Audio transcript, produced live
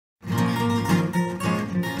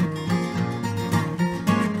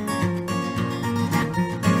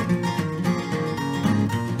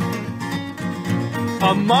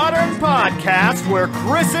a modern podcast where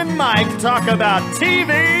Chris and Mike talk about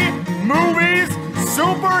TV, movies,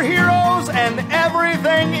 superheroes, and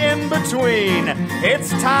everything in between. It's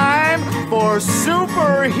time for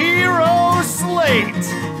Superhero Slate.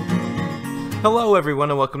 Hello, everyone,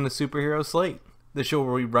 and welcome to Superhero Slate, the show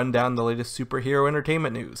where we run down the latest superhero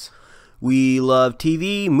entertainment news. We love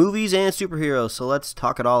TV, movies, and superheroes, so let's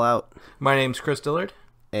talk it all out. My name's Chris Dillard.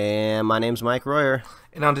 And my name's Mike Royer.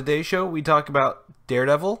 And on today's show, we talk about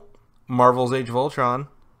Daredevil, Marvel's Age of Ultron,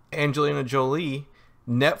 Angelina Jolie,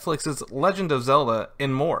 Netflix's Legend of Zelda,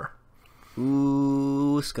 and more.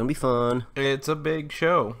 Ooh, it's going to be fun. It's a big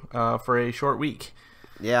show for a short week.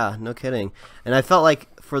 Yeah, no kidding. And I felt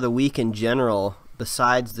like for the week in general,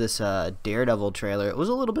 besides this Daredevil trailer, it was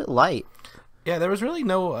a little bit light. Yeah, there was really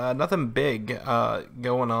nothing big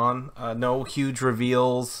going on. No huge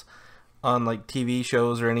reveals on like TV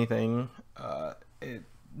shows or anything.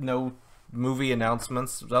 No movie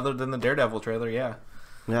announcements other than the Daredevil trailer. Yeah,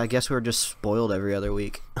 I guess we were just spoiled every other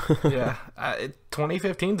week. Yeah,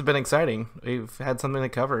 2015's been exciting. We've had something to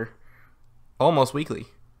cover almost weekly.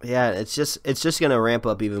 Yeah, it's just gonna ramp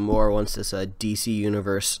up even more once this DC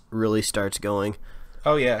universe really starts going.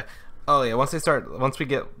 Oh yeah. Once we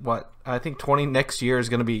get what I think 20 next year is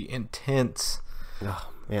gonna be intense.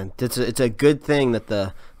 Oh man, it's a good thing that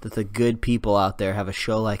the good people out there have a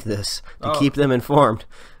show like this to keep them informed.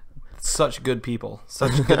 Such good people,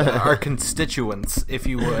 such good our constituents, if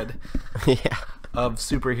you would. Yeah. Of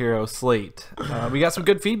Superhero Slate. We got some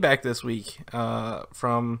good feedback this week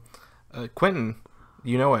from Quentin.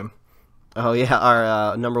 You know him. Oh yeah,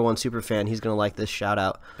 our number one super fan. He's gonna like this shout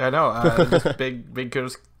out. I know. Just big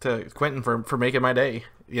kudos to Quentin for making my day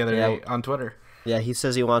the other day on Twitter. Yeah, he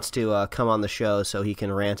says he wants to come on the show so he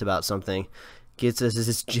can rant about something.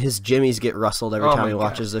 His jimmies get rustled every time he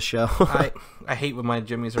watches the show. I hate when my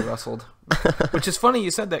jimmies are rustled. Which is funny you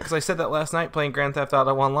said that, because I said that last night playing Grand Theft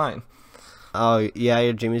Auto Online. Oh, yeah,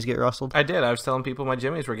 your jimmies get rustled? I did. I was telling people my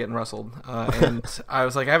jimmies were getting rustled. And I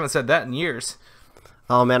was like, I haven't said that in years.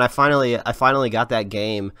 Oh, man, I finally got that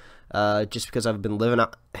game just because I've been living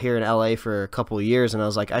out here in LA for a couple of years, and I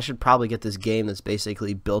was like, I should probably get this game that's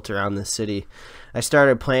basically built around this city. I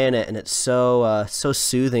started playing it, and it's so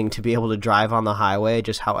soothing to be able to drive on the highway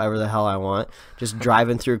just however the hell I want, just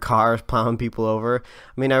driving through cars, plowing people over.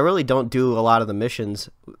 I mean, I really don't do a lot of the missions.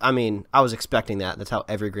 I mean, I was expecting that. That's how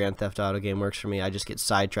every Grand Theft Auto game works for me. I just get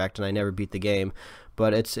sidetracked, and I never beat the game.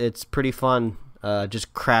 But it's pretty fun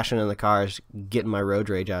just crashing in the cars, getting my road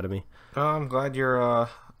rage out of me. Oh, I'm glad you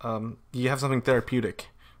have something therapeutic.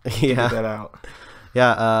 Yeah. Get that out.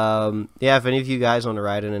 Yeah, if any of you guys want to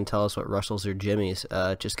write in and tell us what rustles your jimmies,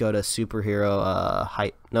 just go to Superhero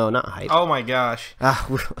Hype. No, not Hype. Oh my gosh. I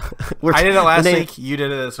did it last week. You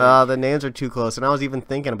did it this week. The names are too close, and I was even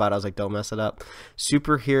thinking about it. I was like, don't mess it up.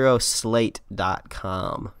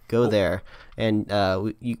 SuperheroSlate.com. Go there, and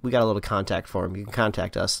we got a little contact form. You can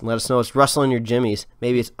contact us and let us know what's rustling your jimmies.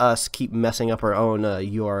 Maybe it's us keep messing up our own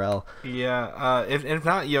URL. Yeah, if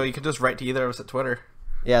not, you can just write to either of us at Twitter.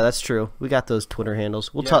 Yeah, that's true. We got those Twitter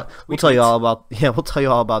handles. We'll tell you all about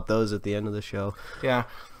those at the end of the show. Yeah.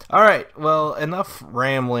 All right. Well, enough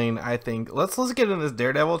rambling, I think. Let's get into this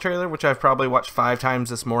Daredevil trailer, which I've probably watched 5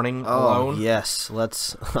 times this morning alone. Oh, yes.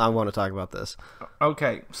 I want to talk about this.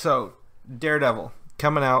 Okay. So, Daredevil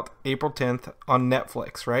coming out April 10th on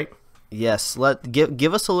Netflix, right? Yes.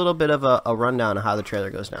 Give us a little bit of a rundown of how the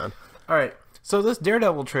trailer goes down. All right. So, this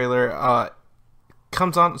Daredevil trailer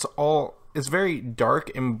comes on. It's very dark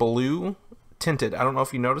and blue tinted. I don't know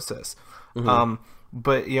if you noticed this. Mm-hmm.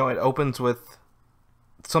 But, it opens with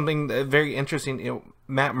something very interesting.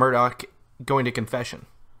 Matt Murdock going to confession.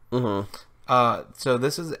 Mm-hmm. So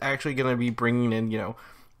this is actually going to be bringing in,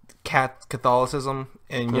 Catholicism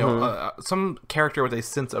and, some character with a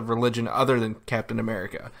sense of religion other than Captain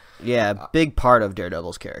America. Yeah, big part of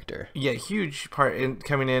Daredevil's character. Yeah, huge part in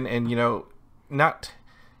coming in and, not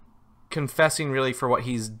confessing really for what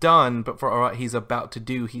he's done, but for what he's about to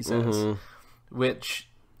do, he says. Mm-hmm. Which,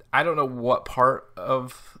 I don't know what part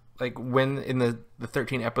of, when in the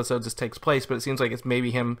 13 episodes this takes place, but it seems like it's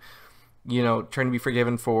maybe him, trying to be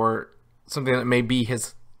forgiven for something that may be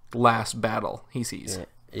his last battle he sees.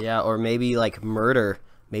 Yeah, or maybe, murder.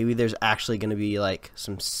 Maybe there's actually going to be,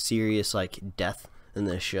 some serious, death in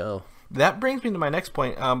this show. That brings me to my next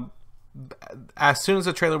point. As soon as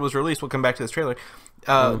the trailer was released, we'll come back to this trailer,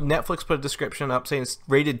 Netflix put a description up saying it's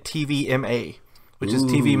rated TV MA, which is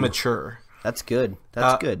TV mature. That's good.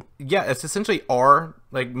 That's good. Yeah, it's essentially R.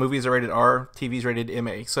 Movies are rated R, TV's rated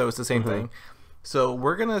MA, so it's the same thing. So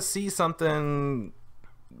we're going to see something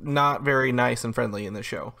not very nice and friendly in this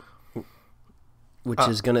show. which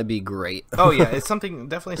is going to be great. Oh yeah, it's something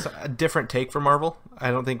definitely a different take for Marvel.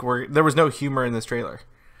 I don't think there was no humor in this trailer.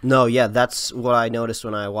 No, yeah, that's what I noticed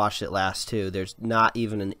when I watched it last too. There's not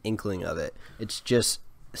even an inkling of it. It's just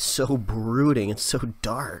so brooding. It's so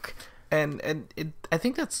dark. And I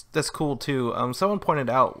think that's cool too. Someone pointed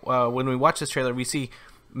out when we watch this trailer, we see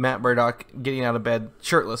Matt Murdock getting out of bed,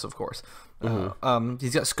 shirtless, of course.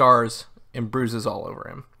 He's got scars and bruises all over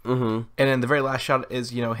him. And then the very last shot is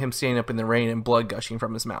him standing up in the rain and blood gushing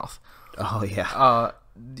from his mouth. Oh yeah.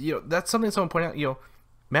 That's something someone pointed out.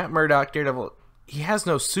 Matt Murdock, Daredevil, he has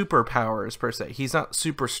no superpowers per se. He's not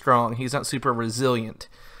super strong. He's not super resilient.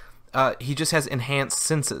 He just has enhanced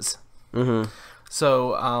senses.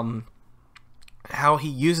 So how he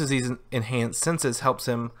uses these enhanced senses helps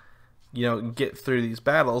him, get through these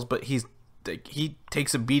battles. But he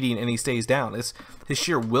takes a beating and he stays down. It's his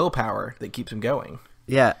sheer willpower that keeps him going.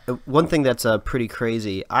 Yeah, one thing that's pretty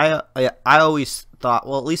crazy. I always thought,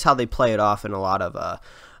 well, at least how they play it off in a lot of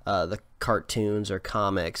the cartoons or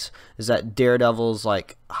comics, is that Daredevil's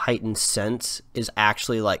like heightened sense is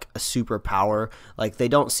actually like a superpower. Like they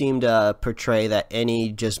don't seem to portray that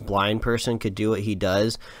any just blind person could do what he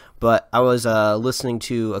does. But I was listening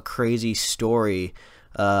to a crazy story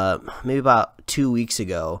maybe about 2 weeks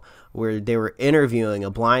ago where they were interviewing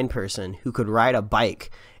a blind person who could ride a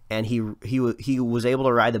bike. And he was able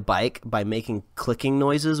to ride the bike by making clicking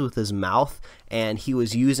noises with his mouth, and he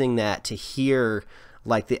was using that to hear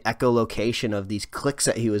like the echolocation of these clicks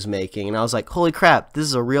that he was making. And I was like, holy crap, this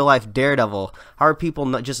is a real life Daredevil. How are people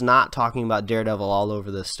not talking about Daredevil all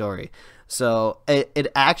over this story? So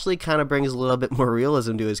it actually kind of brings a little bit more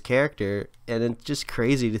realism to his character, and it's just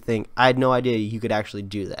crazy to think. I had no idea you could actually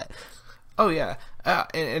do that. Oh yeah,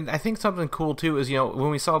 and I think something cool too is when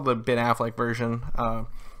we saw the Ben Affleck version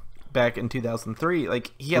back in 2003,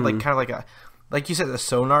 like he had like kind of like a, like you said, a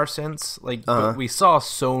sonar sense. Like but we saw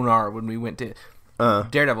sonar when we went to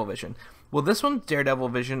Daredevil vision. Well, this one's Daredevil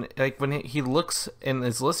vision. Like when he looks and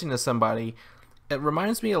is listening to somebody, it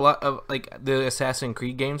reminds me a lot of like the Assassin's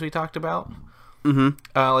Creed games we talked about.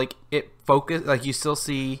 Like it focus, like you still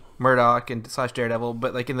see Murdock and / Daredevil,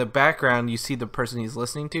 but like in the background you see the person he's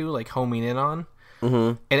listening to like homing in on,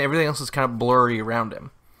 and everything else is kind of blurry around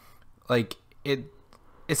him. Like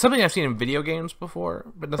it's something I've seen in video games before,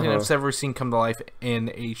 but nothing I've ever seen come to life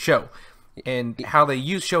in a show. And how they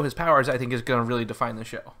show his powers, I think, is going to really define the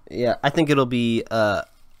show. Yeah, I think it'll be an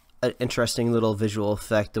interesting little visual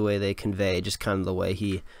effect, the way they convey just kind of the way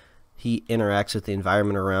he interacts with the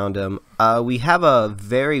environment around him. We have a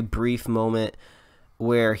very brief moment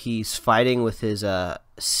where he's fighting with his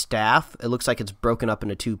staff. It looks like it's broken up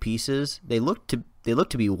into two pieces. They look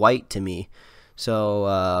to be white to me. So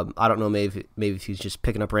I don't know, maybe if he's just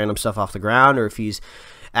picking up random stuff off the ground, or if he's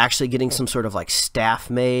actually getting some sort of like staff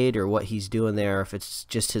made, or what he's doing there, if it's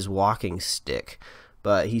just his walking stick.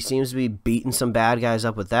 But he seems to be beating some bad guys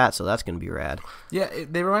up with that, so that's going to be rad. Yeah,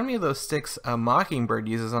 they remind me of those sticks Mockingbird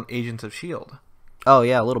uses on Agents of S.H.I.E.L.D. Oh,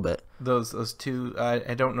 yeah, a little bit. Those two,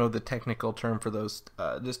 I don't know the technical term for those,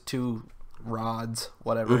 just two rods,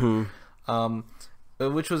 whatever.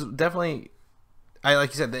 Which was definitely...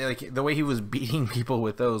 like you said, the way he was beating people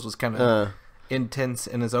with those was kind of intense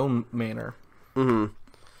in his own manner.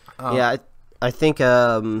 Yeah, I think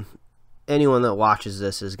anyone that watches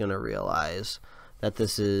this is going to realize that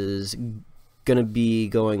this is going to be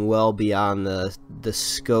going well beyond the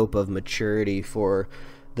scope of maturity for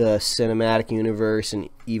the cinematic universe and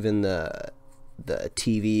even the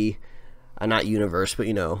TV, not universe, but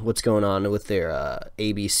what's going on with their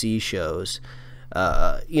ABC shows.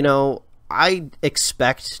 I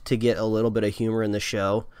expect to get a little bit of humor in the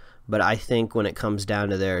show, but I think when it comes down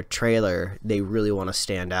to their trailer, they really want to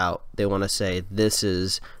stand out. They want to say, this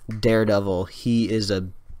is Daredevil. He is a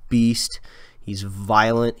beast. He's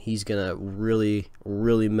violent. He's going to really,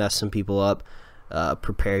 really mess some people up.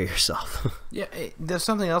 Prepare yourself. Yeah, there's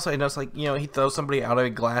something else I noticed. Like, he throws somebody out of a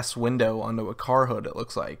glass window onto a car hood, it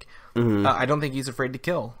looks like. I don't think he's afraid to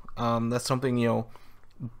kill. That's something,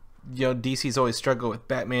 DC's always struggled with.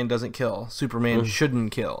 Batman doesn't kill. Superman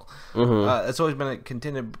shouldn't kill. That's always been a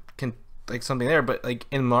contended, like something there. But like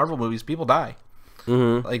in Marvel movies, people die.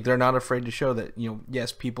 Like they're not afraid to show that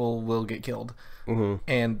yes, people will get killed.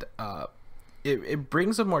 And it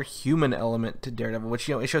brings a more human element to Daredevil, which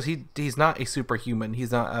it shows he's not a superhuman.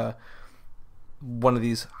 He's not one of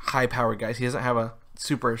these high powered guys. He doesn't have a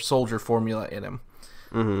super soldier formula in him.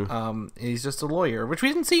 He's just a lawyer, which we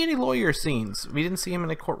didn't see any lawyer scenes. We didn't see him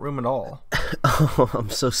in a courtroom at all. Oh, I'm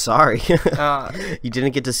so sorry. You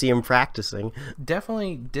didn't get to see him practicing.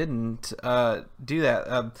 Definitely didn't do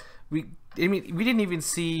that. We didn't even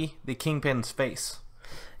see the Kingpin's face.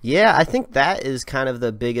 Yeah, I think that is kind of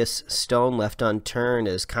the biggest stone left unturned,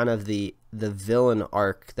 is kind of the villain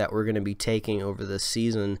arc that we're going to be taking over this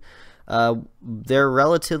season. They're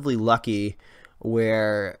relatively lucky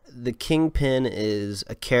where the Kingpin is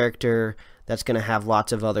a character that's going to have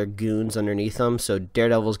lots of other goons underneath him, so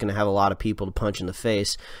Daredevil's going to have a lot of people to punch in the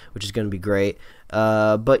face, which is going to be great.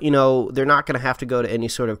 But, you know, they're not going to have to go to any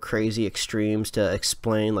sort of crazy extremes to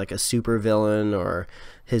explain, like, a supervillain or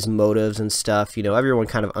his motives and stuff. You know, everyone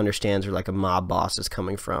kind of understands where, like, a mob boss is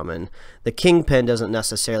coming from, and the Kingpin doesn't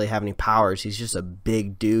necessarily have any powers. He's just a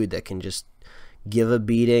big dude that can just give a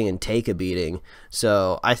beating and take a beating.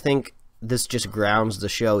 So I think this just grounds the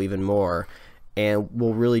show even more, and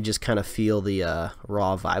we'll really just kind of feel the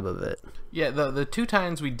raw vibe of it. Yeah, the two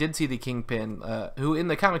times we did see the Kingpin, who in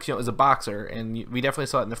the comics, you know, is a boxer, and we definitely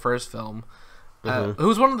saw it in the first film.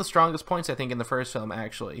 Who's one of the strongest points, I think, in the first film,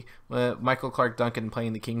 actually. Michael Clark Duncan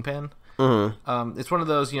playing the Kingpin. It's one of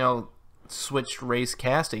those, you know, switched race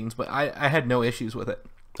castings, but I had no issues with it.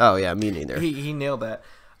 Oh, yeah, me neither. He nailed that.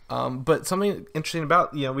 But something interesting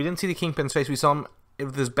about, you know, we didn't see the Kingpin's face. We saw him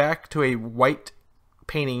with his back to a white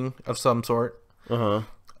painting of some sort.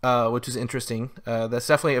 Which is interesting. That's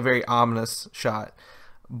definitely a very ominous shot.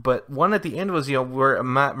 But one at the end was, you know, where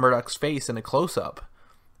Matt Murdock's face in a close-up.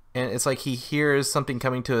 And it's like he hears something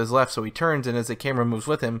coming to his left, so he turns, and as the camera moves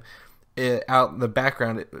with him, out in the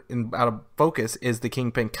background, out of focus, is the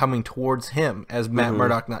Kingpin coming towards him as Matt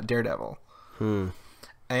Murdock, not Daredevil. And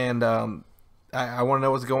I want to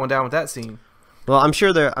know what's going down with that scene. Well, I'm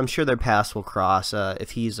sure their paths will cross.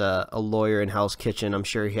 If he's a lawyer in Hell's Kitchen, I'm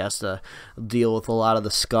sure he has to deal with a lot of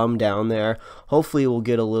the scum down there. Hopefully, we'll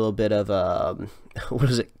get a little bit of what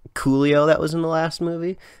is it, Coolio that was in the last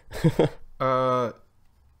movie?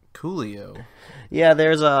 Coolio. Yeah,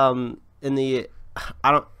 there's in the,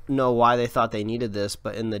 I don't know why they thought they needed this,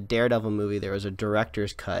 but in the Daredevil movie there was a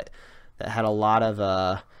director's cut that had a lot of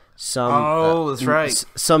that's right,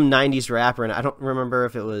 some 90s rapper, and I don't remember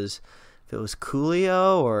if it was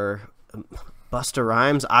Coolio or Busta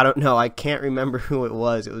Rhymes. I don't know. I can't remember who it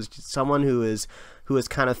was. It was just someone who is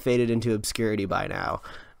kind of faded into obscurity by now.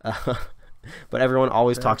 But everyone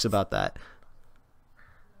always talks about that.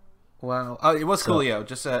 Wow. It was Coolio,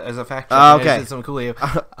 just as a fact check. Okay. I did some Coolio.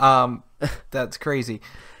 That's crazy.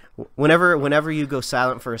 Whenever you go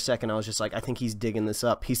silent for a second, I was just like, I think he's digging this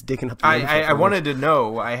up. He's digging up the I wanted to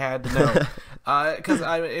know. I had to know. Because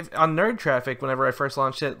on NerdTraffic, whenever I first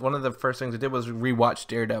launched it, one of the first things I did was rewatch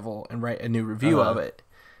Daredevil and write a new review of it.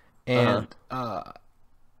 And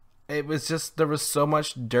it was just, there was so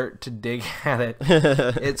much dirt to dig at it.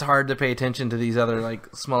 It's hard to pay attention to these other,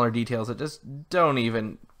 like, smaller details that just don't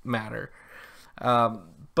even matter.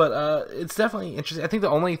 But it's definitely interesting. I think the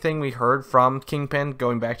only thing we heard from Kingpin,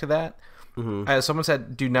 going back to that, someone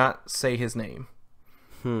said, do not say his name.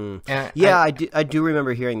 I do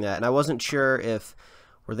remember hearing that, and I wasn't sure if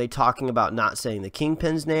were they talking about not saying the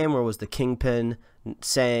Kingpin's name, or was the Kingpin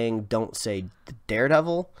saying don't say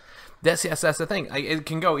Daredevil? That's the thing. It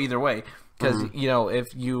can go either way, because you know,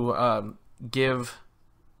 if you give,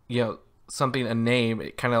 you know, something a name,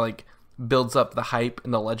 it kind of like builds up the hype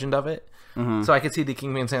and the legend of it. So I could see the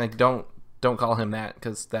Kingpin saying, like, don't call him that,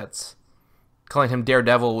 because that's calling him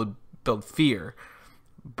Daredevil would build fear.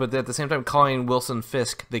 But at the same time, calling Wilson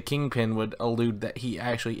Fisk the Kingpin would allude that he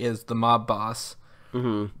actually is the mob boss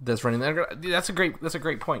that's running that. That's a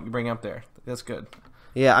great point you bring up there. That's good.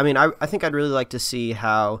 Yeah, I mean, I think I'd really like to see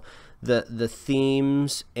how the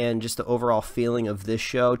themes and just the overall feeling of this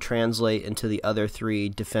show translate into the other 3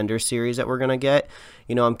 Defender series that we're going to get.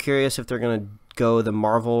 You know, I'm curious if they're going to go the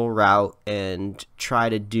Marvel route and try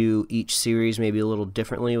to do each series maybe a little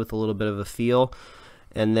differently with a little bit of a feel.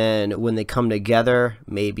 And then when they come together,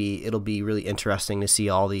 maybe it'll be really interesting to see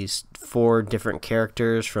all these 4 different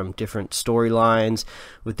characters from different storylines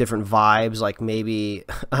with different vibes. Like, maybe,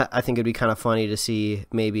 I think it'd be kind of funny to see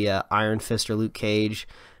maybe Iron Fist or Luke Cage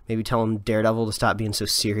maybe telling Daredevil to stop being so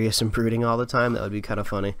serious and brooding all the time. That would be kind of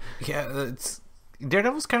funny. Yeah,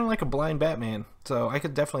 Daredevil's kind of like a blind Batman, so I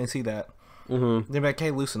could definitely see that. They'd be like,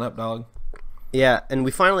 hey, loosen up, dog. Yeah, and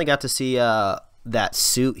we finally got to see that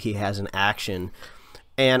suit he has in action.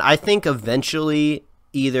 And I think eventually,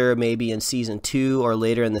 either maybe in season 2 or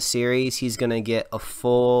later in the series, he's going to get a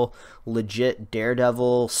full, legit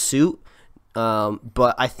Daredevil suit.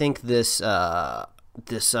 But I think this ninja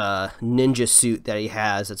suit that he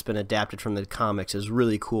has that's been adapted from the comics is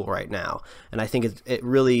really cool right now. And I think it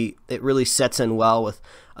really sets in well with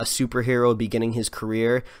a superhero beginning his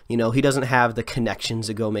career. You know, he doesn't have the connections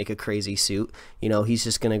to go make a crazy suit. You know, he's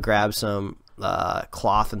just going to grab some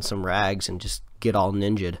cloth and some rags and just get all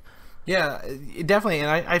ninja'd. Yeah, definitely. And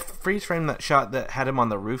I freeze framed that shot that had him on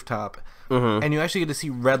the rooftop, and you actually get to see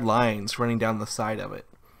red lines running down the side of it.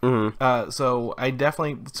 So I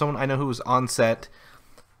definitely, someone I know who was on set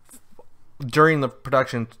during the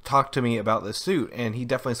production talked to me about this suit, and he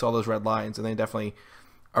definitely saw those red lines, and they definitely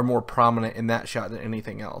are more prominent in that shot than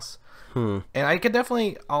anything else. And I could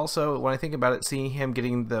definitely also, when I think about it, see him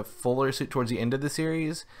getting the fuller suit towards the end of the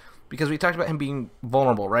series, because we talked about him being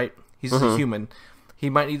vulnerable, right? He's just a human. He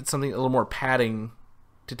might need something a little more padding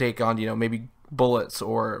to take on, maybe bullets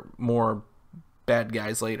or more bad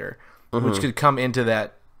guys later, which could come into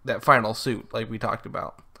that final suit like we talked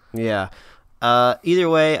about. Yeah. Either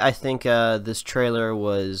way, I think this trailer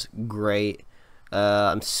was great.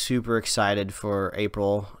 I'm super excited for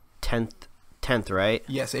April 10th, right?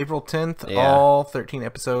 Yes, April 10th, Yeah. all 13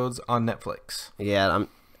 episodes on Netflix. Yeah,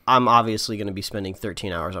 I'm obviously going to be spending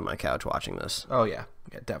 13 hours on my couch watching this. Oh, yeah.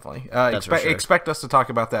 Yeah, definitely. for sure. Expect us to talk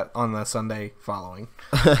about that on the Sunday following.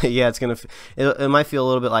 Yeah, it might feel a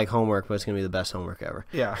little bit like homework, but it's going to be the best homework ever.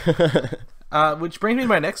 Yeah. Which brings me to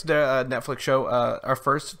my next Netflix show. Our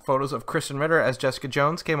first photos of Krysten Ritter as Jessica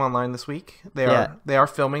Jones came online this week. They are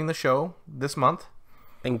filming the show this month.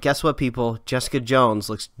 And guess what, people? Jessica Jones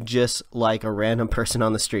looks just like a random person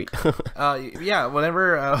on the street. Yeah,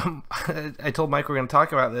 whenever I told Mike we're going to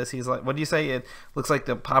talk about this, he's like, what do you say? It looks like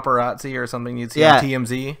the paparazzi or something you'd see on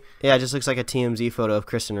TMZ? Yeah, it just looks like a TMZ photo of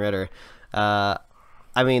Krysten Ritter. I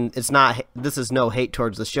mean, this is no hate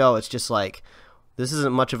towards the show. It's just like, this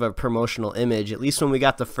isn't much of a promotional image. At least when we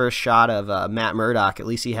got the first shot of Matt Murdock, at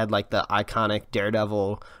least he had like the iconic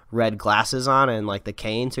Daredevil red glasses on and like the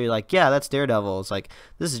cane. So you're like, yeah, that's Daredevil. It's like,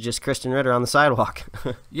 this is just Krysten Ritter on the sidewalk.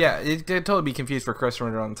 Yeah, it could totally be confused for Krysten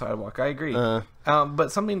Ritter on the sidewalk. I agree.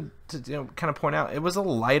 But something to kind of point out, it was a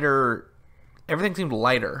lighter. Everything seemed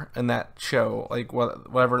lighter in that show, like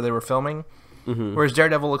whatever they were filming. Whereas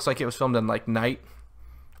Daredevil looks like it was filmed in like night.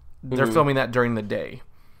 They're filming that during the day.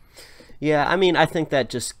 Yeah, I mean, I think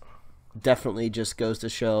that just definitely just goes to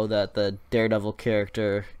show that the Daredevil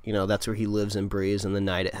character, that's where he lives and breathes, in the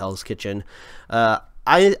night at Hell's Kitchen.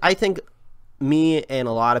 I think me and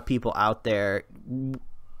a lot of people out there,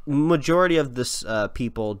 majority of this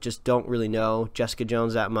people just don't really know Jessica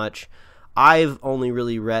Jones that much. I've only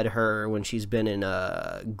really read her when she's been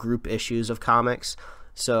in group issues of comics,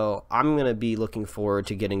 so I'm going to be looking forward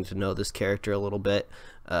to getting to know this character a little bit.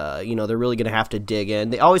 They're really going to have to dig in.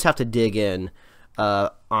 They always have to dig in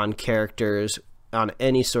on characters on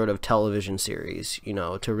any sort of television series,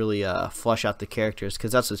 to really flush out the characters,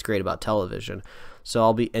 because that's what's great about television. So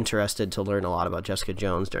I'll be interested to learn a lot about Jessica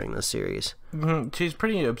Jones during this series. She's a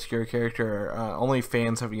pretty obscure character. Only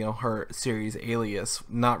fans of her series Alias,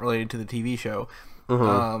 not related to the TV show,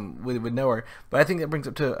 would know her. But I think that brings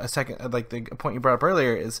up to a second, like the point you brought up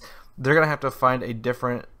earlier, is they're going to have to find a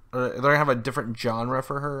different. They're gonna have a different genre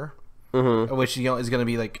for her, which is gonna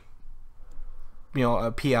be like,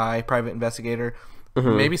 a PI, private investigator,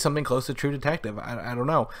 maybe something close to True Detective. I don't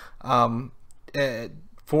know.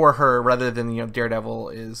 For her, rather than Daredevil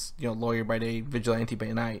is lawyer by day, vigilante by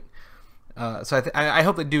night. So I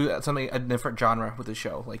hope they do a different genre with the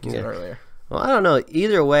show, like you said earlier. Well, I don't know.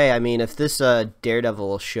 Either way, I mean, if this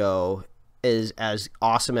Daredevil show is as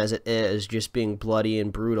awesome as it is, just being bloody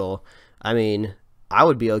and brutal, I mean, I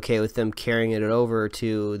would be okay with them carrying it over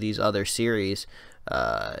to these other series.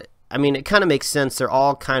 I mean, it kind of makes sense. They're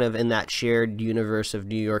all kind of in that shared universe of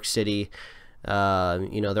New York City. They're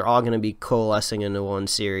all going to be coalescing into one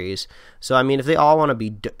series. So, I mean, if it all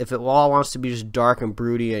wants to be just dark and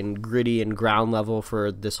broody and gritty and ground level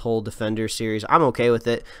for this whole Defender series, I'm okay with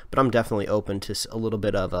it. But I'm definitely open to a little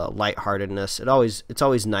bit of a lightheartedness. It's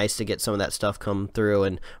always nice to get some of that stuff come through,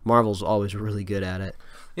 and Marvel's always really good at it.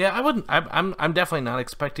 Yeah, I wouldn't. I'm definitely not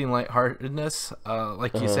expecting lightheartedness,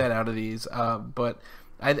 like you said, out of these. But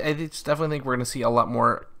I just definitely think we're going to see a lot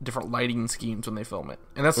more different lighting schemes when they film it,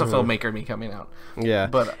 and that's the filmmaker me coming out. Yeah,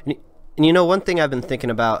 but and one thing I've been thinking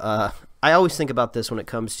about. I always think about this when it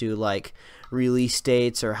comes to like release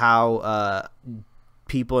dates or how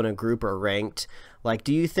people in a group are ranked. Like,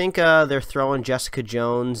 do you think they're throwing Jessica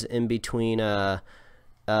Jones in between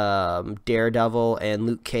Daredevil and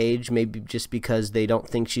Luke Cage, maybe just because they don't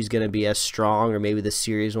think she's going to be as strong, or maybe the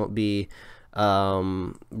series won't be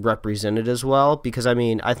represented as well? Because I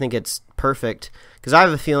mean, I think it's perfect, because I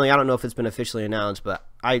have a feeling, I don't know if it's been officially announced, but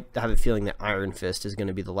I have a feeling that Iron Fist is going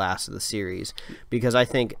to be the last of the series, because I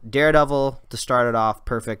think Daredevil, to start it off,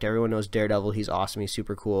 perfect. Everyone knows Daredevil. He's awesome. He's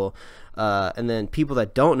super cool. And then people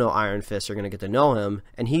that don't know Iron Fist are going to get to know him,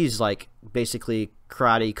 and he's like basically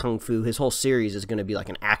karate, kung fu. His whole series is going to be like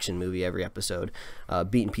an action movie every episode,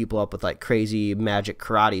 beating people up with like crazy magic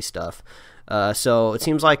karate stuff. So it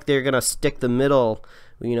seems like they're going to stick the middle,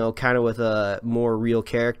 you know, kind of with more real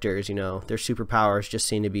characters. You know, their superpowers just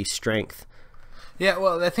seem to be strength. Yeah,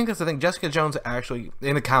 well, I think that's the thing. Jessica Jones actually,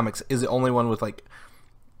 in the comics, is the only one with, like,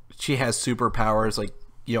 she has superpowers, like,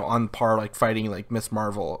 you know, on par, like, fighting, like, Miss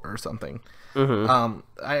Marvel or something. Mm-hmm.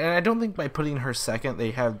 I don't think by putting her second,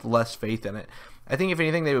 they have less faith in it. I think, if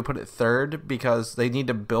anything, they would put it third, because they need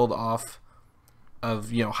to build off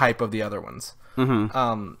of, you know, hype of the other ones.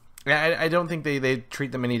 Mm-hmm. I don't think they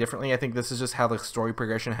treat them any differently. I think this is just how the story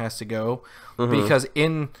progression has to go. Mm-hmm. Because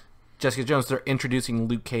in Jessica Jones, they're introducing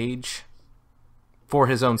Luke Cage for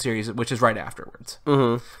his own series, which is right afterwards.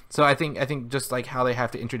 Mm-hmm. So I think just like how they have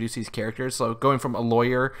to introduce these characters, so going from a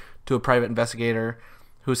lawyer to a private investigator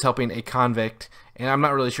who's helping a convict, and I'm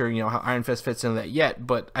not really sure, you know, how Iron Fist fits into that yet,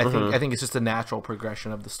 but I think it's just a natural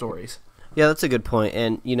progression of the stories. Yeah, that's a good point,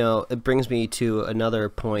 and you know, it brings me to another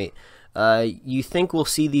point. You think we'll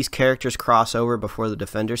see these characters cross over before the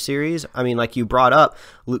Defender series? I mean, like you brought up,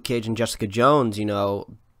 Luke Cage and Jessica Jones, you know,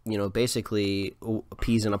 basically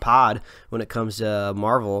peas in a pod when it comes to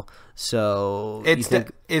Marvel. So it's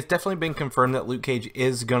definitely been confirmed that Luke Cage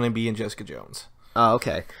is going to be in Jessica Jones. Oh,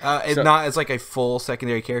 okay. It's not as like a full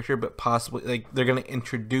secondary character, but possibly like they're going to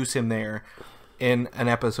introduce him there in an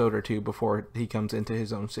episode or two before he comes into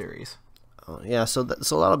his own series. Oh, yeah, so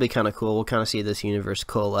that'll be kind of cool. We'll kind of see this universe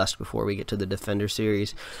coalesce before we get to the Defender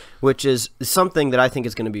series, which is something that I think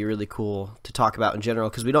is going to be really cool to talk about in general,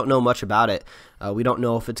 because we don't know much about it. We don't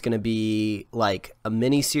know if it's going to be like a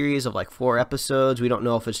mini series of like 4 episodes. We don't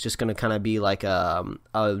know if it's just going to kind of be like a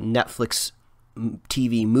Netflix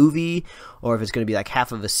TV movie, or if it's going to be like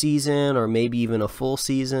half of a season, or maybe even a full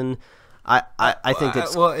seaon. I think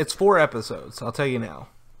it's 4 episodes. I'll tell you now.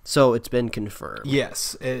 So it's been confirmed.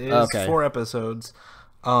 Yes, it is 4 episodes.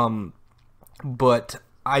 But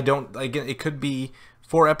I don't, again, it could be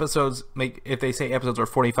 4 episodes. If they say episodes are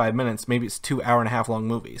 45 minutes, maybe it's 2 hour-and-a-half long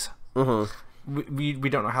movies. Mm-hmm. We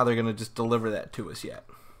don't know how they're going to just deliver that to us yet.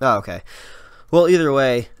 Oh, okay. Well, either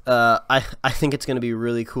way, I think it's going to be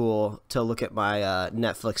really cool to look at my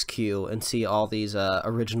Netflix queue and see all these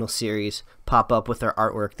original series pop up with their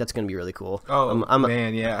artwork. That's going to be really cool. Oh,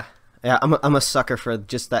 man, yeah. Yeah, I'm a sucker for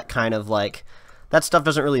just that kind of, like, that stuff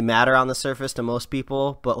doesn't really matter on the surface to most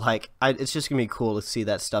people, but like it's just gonna be cool to see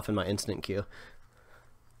that stuff in my instant queue.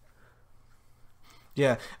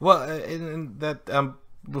 Yeah, well, and that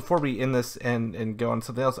before we end this and go on to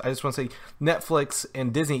something else, I just want to say Netflix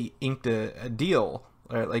and Disney inked a deal.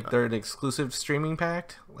 Like they're an exclusive streaming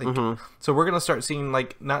pact. Like, so we're gonna start seeing,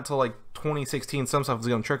 like, not till like 2016. Some stuff is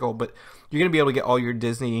gonna trickle, but you're gonna be able to get all your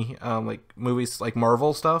Disney like movies, like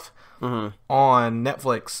Marvel stuff, on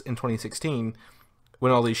Netflix in 2016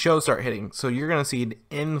 when all these shows start hitting. So you're gonna see an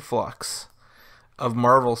influx of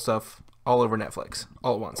Marvel stuff all over Netflix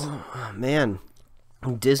all at once. Oh, man,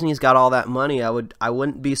 Disney's got all that money. I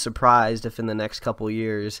wouldn't be surprised if in the next couple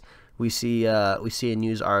years we see a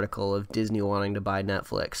news article of Disney wanting to buy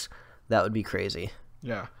Netflix. That would be crazy.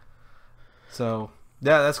 Yeah. So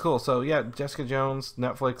yeah, that's cool. So yeah, Jessica Jones,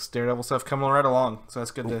 Netflix, Daredevil stuff coming right along. So that's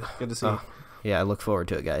good to see. Yeah, I look forward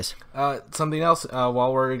to it, guys. Something else.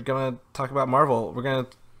 While we're gonna talk about Marvel, we're gonna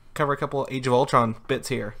cover a couple Age of Ultron bits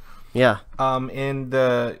here. Yeah. In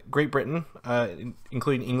the Great Britain,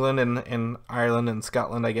 including England and Ireland and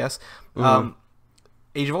Scotland, I guess.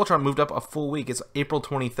 Age of Ultron moved up a full week. It's April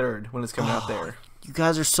 23rd when it's coming out there. You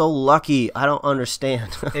guys are so lucky. I don't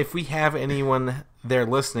understand. If we have anyone there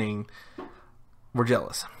listening, we're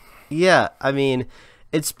jealous. Yeah, I mean,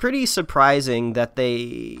 it's pretty surprising that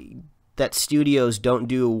studios don't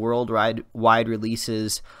do worldwide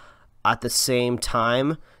releases at the same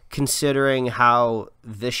time, considering how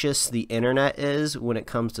vicious the internet is when it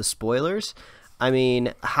comes to spoilers. I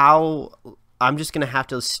mean, I'm just going to have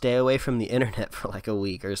to stay away from the internet for like a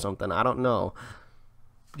week or something. I don't know.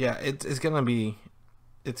 Yeah, it's going to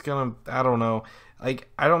I don't know. Like,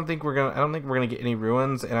 I don't think we're going to get any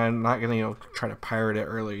ruins, and I'm not going to, try to pirate it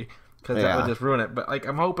early, cuz that would just ruin it. But like,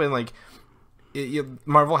 I'm hoping like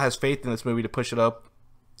Marvel has faith in this movie to push it up,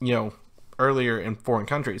 earlier in foreign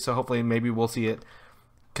countries. So hopefully maybe we'll see it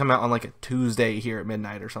come out on like a Tuesday here at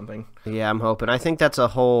midnight or something. Yeah, I'm hoping. I think that's a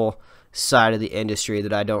whole side of the industry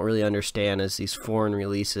that I don't really understand, is these foreign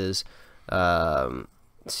releases.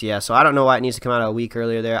 So I don't know why it needs to come out a week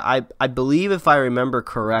earlier there. I believe, if I remember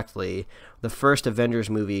correctly, the first Avengers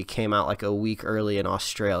movie came out like a week early in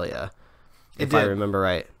Australia. If I remember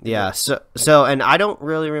right. Yeah. So and I don't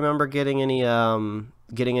really remember getting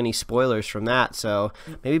any spoilers from that. So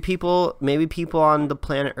maybe people on the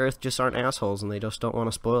planet Earth just aren't assholes and they just don't want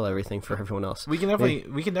to spoil everything for everyone else. We can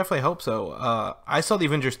definitely hope so. I saw the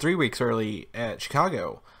Avengers 3 weeks early at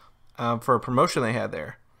Chicago for a promotion they had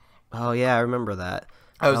there. Oh yeah, I remember that.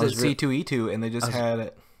 I was at C2E2 and they just had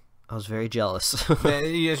it. I was very jealous.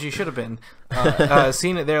 Yes, you should have been.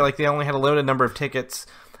 Seeing it there, like they only had a limited number of tickets.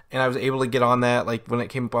 And I was able to get on that like when it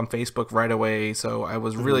came up on Facebook right away. So I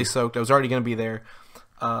was really stoked. I was already going to be there.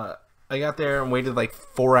 I got there and waited like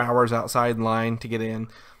 4 hours outside in line to get in.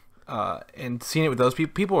 And seeing it with those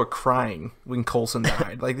people were crying when Coulson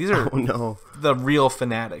died. Like these are the real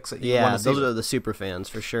fanatics. That you want to see. Those are the super fans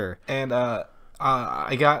for sure. And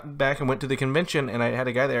I got back and went to the convention and I had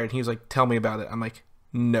a guy there and he was like, "Tell me about it." I'm like,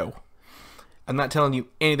 "No, I'm not telling you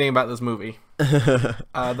anything about this movie."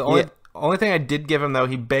 The only thing I did give him, though,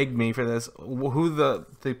 he begged me for this, who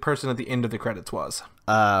the person at the end of the credits was.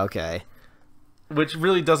 Okay. Which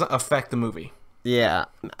really doesn't affect the movie. Yeah.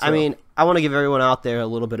 So. I mean, I want to give everyone out there a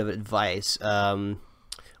little bit of advice. When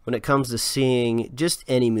it comes to seeing just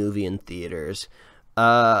any movie in theaters,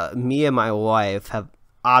 me and my wife have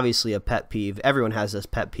obviously a pet peeve. Everyone has this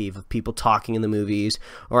pet peeve of people talking in the movies.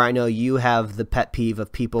 Or I know you have the pet peeve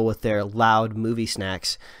of people with their loud movie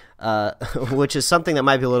snacks. Which is something that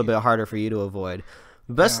might be a little bit harder for you to avoid.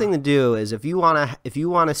 The best thing to do is if you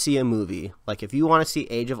wanna see a movie, like if you want to see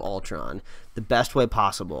Age of Ultron, the best way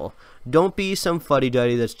possible. Don't be some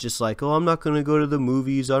fuddy-duddy that's just like, "Oh, I'm not gonna go to the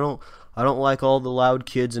movies. I don't like all the loud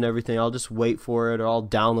kids and everything. I'll just wait for it or I'll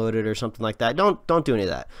download it or something like that." Don't do any of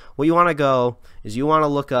that. What you want to go is you want to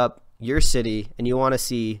look up your city and you want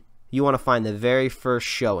to find the very first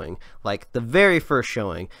showing. Like, the very first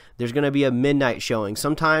showing. There's going to be a midnight showing.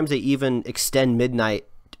 Sometimes they even extend midnight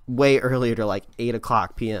way earlier to, like, 8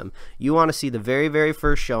 o'clock p.m. You want to see the very, very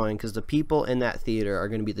first showing because the people in that theater are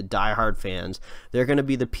going to be the diehard fans. They're going to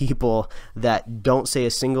be the people that don't say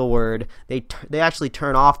a single word. They actually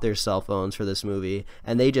turn off their cell phones for this movie,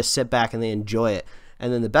 and they just sit back and they enjoy it.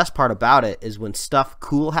 And then the best part about it is when stuff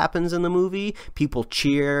cool happens in the movie, people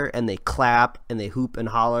cheer and they clap and they hoop and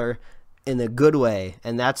holler in a good way.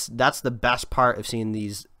 And that's the best part of seeing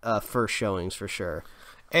these first showings for sure.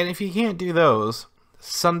 And if you can't do those,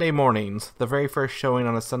 Sunday mornings, the very first showing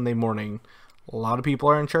on a Sunday morning, a lot of people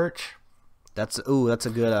are in church. That's a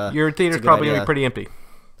good. Your theater's probably going to be pretty empty.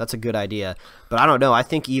 That's a good idea. But I don't know. I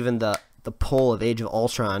think even the pull of Age of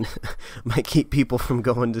Ultron might keep people from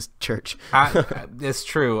going to church. It's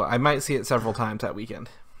true. I might see it several times that weekend.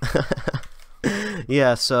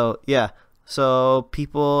 So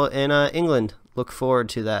people in England look forward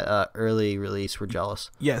to that early release. We're jealous.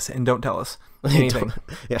 Yes, and don't tell us anything.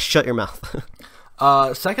 Shut your mouth.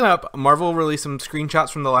 Second up, Marvel released some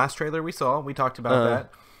screenshots from the last trailer we saw. We talked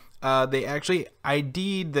about that. They actually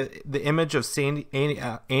ID'd the image of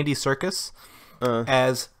Andy Serkis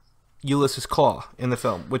as Ulysses Klaw in the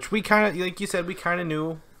film, which we kind of, like you said, we kind of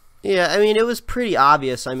knew. Yeah, I mean, it was pretty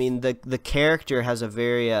obvious. I mean, the character has a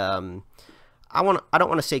very I don't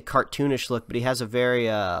want to say cartoonish look, but he has a very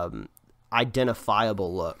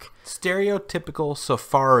identifiable look. Stereotypical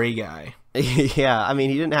safari guy. Yeah, I mean,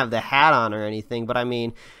 he didn't have the hat on or anything, but I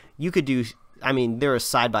mean, you could do. I mean, there were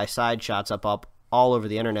side-by-side shots up all over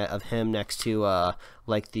the internet of him next to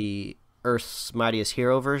like the Earth's Mightiest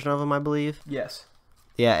Hero version of him, I believe. Yes.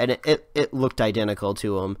 Yeah, and it looked identical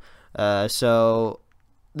to him. So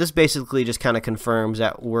this basically just kind of confirms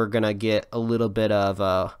that we're gonna get a little bit of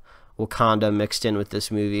Wakanda mixed in with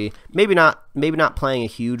this movie. Maybe not playing a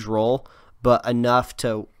huge role, but enough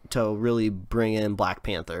to really bring in Black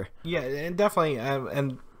Panther. Yeah, and definitely.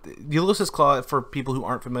 And Ulysses Klaw, for people who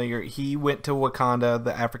aren't familiar, he went to Wakanda,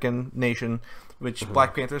 the African nation, which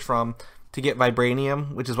Black Panther's from, to get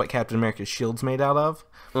vibranium, which is what Captain America's shield's made out of,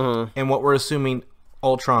 and what we're assuming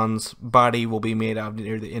Ultron's body will be made out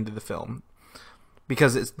near the end of the film,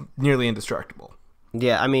 because it's nearly indestructible.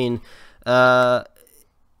 Yeah, I mean,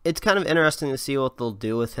 it's kind of interesting to see what they'll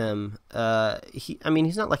do with him.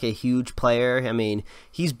 He's not like a huge player. I mean,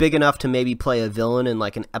 he's big enough to maybe play a villain in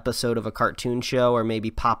like an episode of a cartoon show or maybe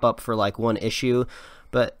pop up for like one issue,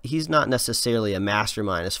 but he's not necessarily a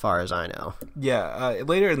mastermind as far as I know. Yeah,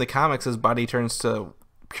 later in the comics, his body turns to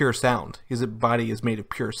pure sound. His body is made of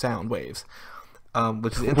pure sound waves,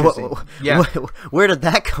 which is interesting. Where did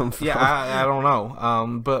that come from? Yeah, I don't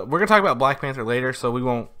know. But we're gonna talk about Black Panther later, so we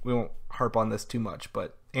won't harp on this too much.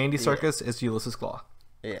 But Andy Serkis is Ulysses Klaw.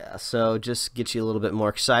 Yeah, so just get you a little bit more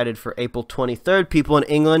excited for April 23rd. People in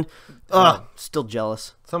England, still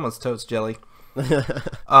jealous. Someone's toast jelly.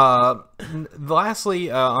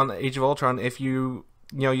 Lastly, on Age of Ultron, if you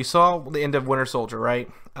saw the end of Winter Soldier, right?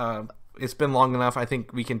 It's been long enough. I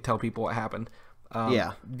think we can tell people what happened.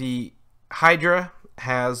 The Hydra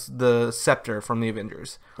has the scepter from the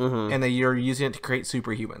Avengers, and you're using it to create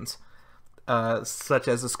superhumans, such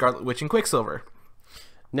as the Scarlet Witch and Quicksilver.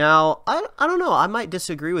 Now, I don't know. I might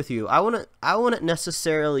disagree with you. I wouldn't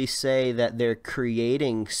necessarily say that they're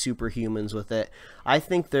creating superhumans with it. I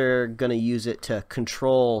think they're going to use it to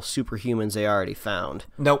control superhumans they already found.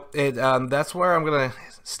 Nope. That's where I'm going to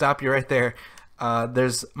stop you right there.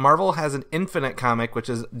 Marvel has an Infinite comic, which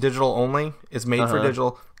is digital only. It's made for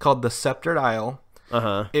digital, called the Sceptre'd Isle.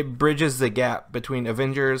 It bridges the gap between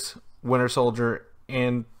Avengers, Winter Soldier,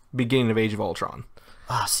 and beginning of Age of Ultron.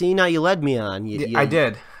 See, now you led me on. I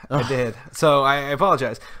did. So I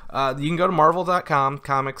apologize. You can go to marvel.com,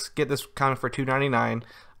 comics, get this comic for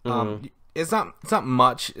 $2.99. It's not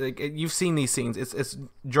much. Like, you've seen these scenes. It's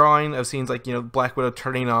drawing of scenes like, Black Widow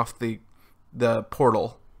turning off the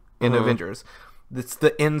portal in Avengers. It's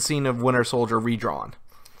the end scene of Winter Soldier redrawn.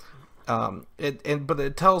 But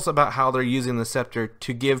it tells about how they're using the scepter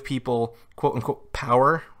to give people quote unquote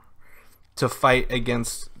power to fight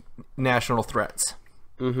against national threats.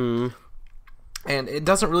 And it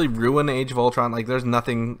doesn't really ruin Age of Ultron. Like, there's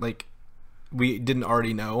nothing like we didn't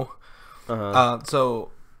already know.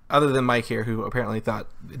 So other than Mike here, who apparently thought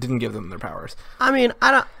it didn't give them their powers. I don't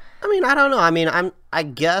know. I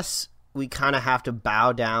guess we kind of have to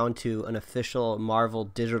bow down to an official Marvel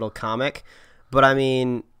digital comic, but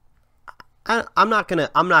I'm not gonna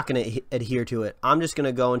adhere to it. I'm just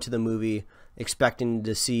gonna go into the movie expecting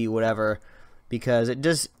to see whatever, because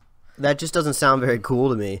that just doesn't sound very cool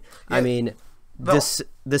to me. Yeah.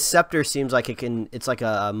 The scepter seems like it's like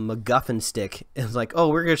a MacGuffin stick. It's like,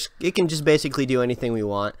 it can just basically do anything we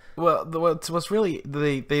want. Well, what's really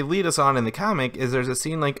they lead us on in the comic is there's a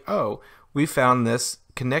scene like, we found this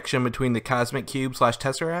connection between the Cosmic Cube /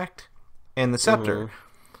 Tesseract and the scepter,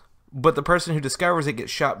 but the person who discovers it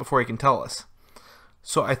gets shot before he can tell us.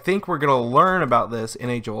 So I think we're gonna learn about this in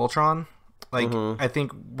Age of Ultron. Like, I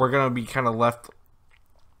think we're gonna be kind of left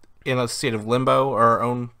in a state of limbo or our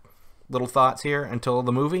own little thoughts here until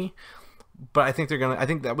the movie. But I think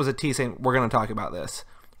that was a tease saying we're gonna talk about this.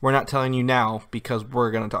 We're not telling you now because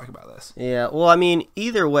we're gonna talk about this. Yeah, well,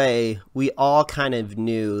 either way, we all kind of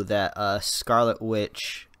knew that Scarlet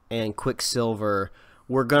Witch and Quicksilver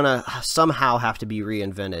were gonna somehow have to be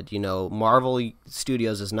reinvented. Marvel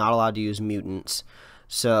Studios is not allowed to use mutants,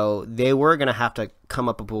 so they were gonna have to come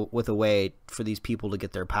up with a way for these people to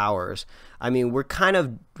get their powers. We're kind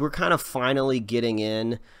of finally getting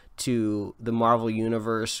in to the Marvel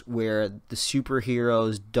universe where the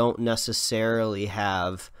superheroes don't necessarily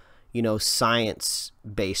have,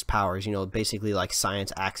 science-based powers, basically like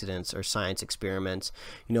science accidents or science experiments.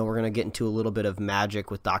 We're going to get into a little bit of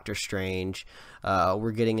magic with Doctor Strange.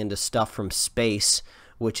 We're getting into stuff from space,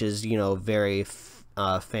 which is, very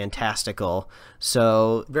fantastical.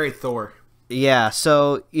 So very Thor. Yeah,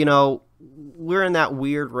 so, we're in that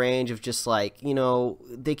weird range of just like,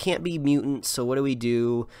 they can't be mutants, so what do we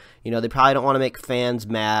do? They probably don't want to make fans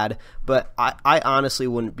mad, but I honestly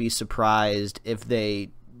wouldn't be surprised if they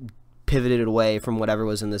pivoted away from whatever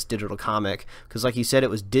was in this digital comic, because like you said, it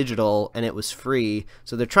was digital and it was free,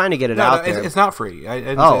 so they're trying to get it out there. It's not free.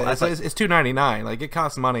 It's $2.99. Like, it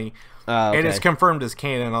costs money, and it's confirmed as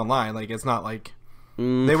canon online. Like, it's not like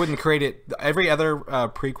they wouldn't create it. Every other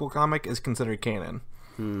prequel comic is considered canon.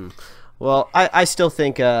 Well, I still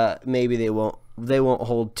think maybe they won't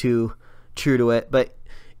hold too true to it, but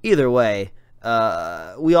either way,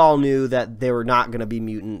 we all knew that they were not going to be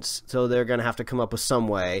mutants, so they're going to have to come up with some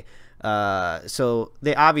way. So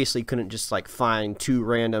they obviously couldn't just like find two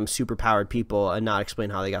random superpowered people and not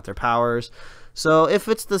explain how they got their powers. So if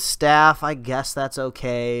it's the staff, I guess that's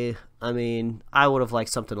okay. I would have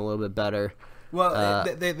liked something a little bit better. Well,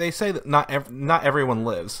 they say that not everyone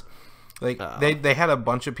lives. Like, they had a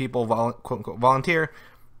bunch of people quote unquote volunteer.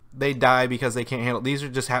 They die because they can't handle. These are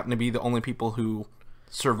just happen to be the only people who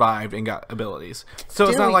survived and got abilities. So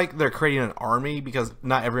it's not like they're creating an army, because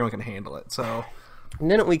not everyone can handle it. So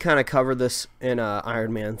didn't we kind of cover this in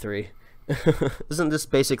Iron Man 3? Isn't this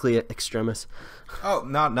basically Extremis? Oh,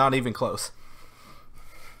 not even close.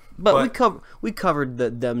 But we covered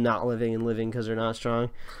them not living and living because they're not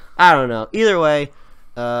strong. I don't know. Either way,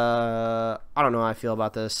 I don't know how I feel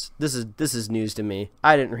about this. This is news to me.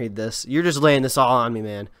 I didn't read this. You're just laying this all on me,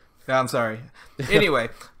 man. I'm sorry. Anyway,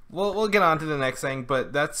 we'll get on to the next thing,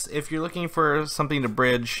 but that's if you're looking for something to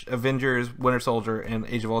bridge Avengers, Winter Soldier, and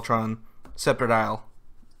Age of Ultron, Sceptre'd Isle,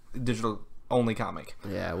 digital only comic.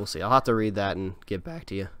 Yeah, we'll see. I'll have to read that and get back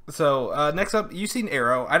to you. So next up, you've seen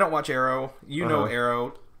Arrow. I don't watch Arrow. You know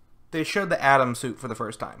Arrow. They showed the Atom suit for the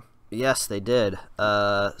first time. Yes, they did.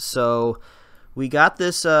 So we got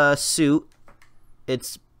this suit.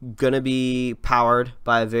 It's going to be powered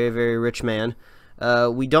by a very, very rich man.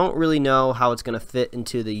 We don't really know how it's going to fit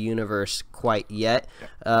into the universe quite yet.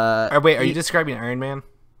 Wait, are you describing Iron Man?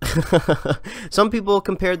 Some people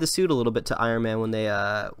compared the suit a little bit to Iron Man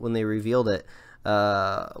when they revealed it.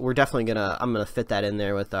 I'm gonna fit that in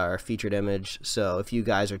there with our featured image. So if you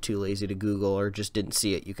guys are too lazy to Google or just didn't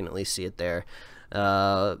see it, you can at least see it there.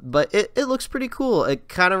 But it looks pretty cool. It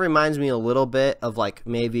kind of reminds me a little bit of like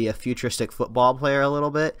maybe a futuristic football player a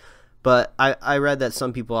little bit. But I read that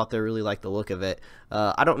some people out there really like the look of it.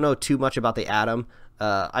 I don't know too much about the Atom.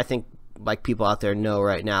 I think like people out there know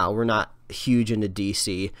right now, we're not huge into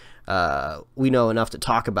DC. We know enough to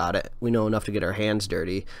talk about it. We know enough to get our hands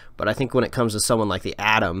dirty. But I think when it comes to someone like the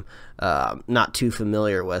Atom, not too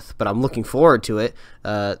familiar with, but I'm looking forward to it.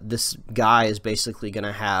 This guy is basically going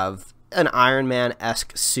to have an Iron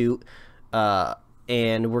Man-esque suit,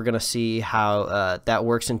 and we're going to see how that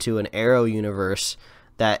works into an Arrow universe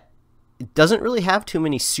that doesn't really have too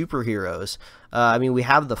many superheroes. I mean, we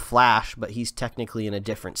have the Flash, but he's technically in a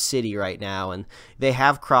different city right now, and they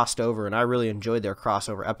have crossed over, and I really enjoyed their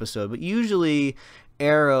crossover episode. But usually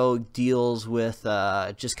Arrow deals with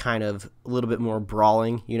just kind of a little bit more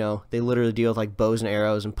brawling. You know, they literally deal with like bows and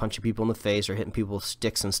arrows and punching people in the face or hitting people with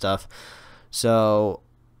sticks and stuff. So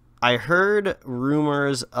I heard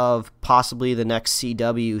rumors of possibly the next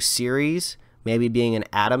CW series maybe being an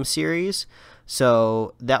Atom series.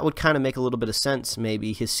 So that would kind of make a little bit of sense.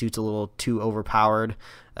 Maybe his suit's a little too overpowered.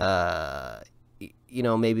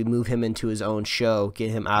 Maybe move him into his own show,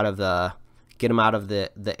 get him out of the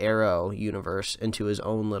Arrow universe into his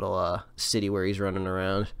own little city where he's running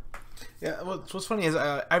around. Yeah, what's funny is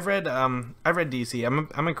I've read DC.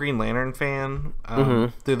 I'm a Green Lantern fan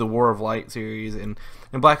through the War of Light series and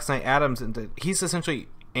Black Knight Adams, and he's essentially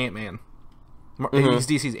Ant-Man. He's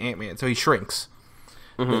DC's Ant-Man, so he shrinks.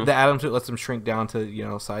 The Atom suit lets him shrink down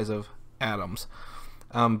to size of atoms,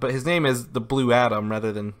 but his name is the Blue Atom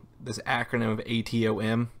rather than this acronym of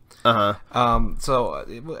ATOM.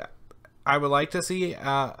 So I would like to see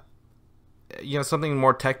something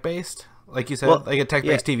more tech based, like you said, like a tech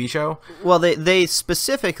based TV show. Well, they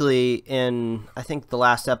specifically in I think the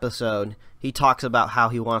last episode he talks about how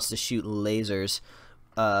he wants to shoot lasers.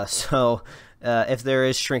 If there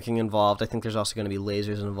is shrinking involved, I think there's also going to be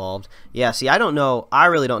lasers involved. Yeah, see, I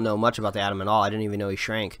really don't know much about the Atom at all. I didn't even know he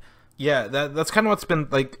shrank. Yeah, that's kind of what's been,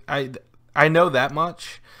 like, I know that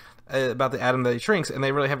much about the Atom that he shrinks, and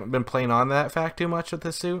they really haven't been playing on that fact too much with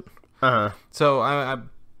this suit. So I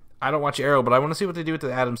don't watch Arrow, but I want to see what they do with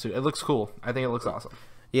the Atom suit. It looks cool. I think it looks awesome.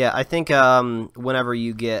 Yeah, I think whenever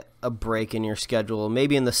you get a break in your schedule,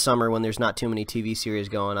 maybe in the summer when there's not too many TV series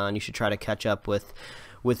going on, you should try to catch up with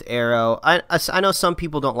Arrow. I know some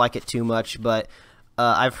people don't like it too much, but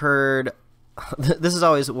I've heard this is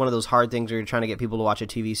always one of those hard things where you're trying to get people to watch a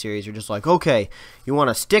TV series. You're just like, okay, you want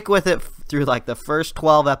to stick with it through like the first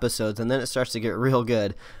 12 episodes, and then it starts to get real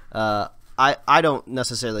good. I don't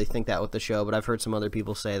necessarily think that with the show, but I've heard some other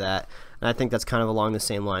people say that, and I think that's kind of along the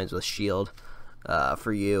same lines with S.H.I.E.L.D.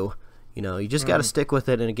 For you. You just got to stick with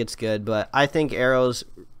it, and it gets good. But I think Arrow's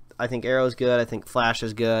good. I think Flash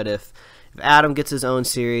is good. If Atom gets his own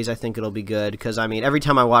series, I think it'll be good. Because, I mean, every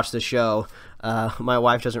time I watch the show, my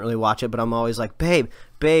wife doesn't really watch it, but I'm always like, babe,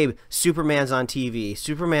 Superman's on TV.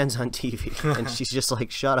 And she's just like,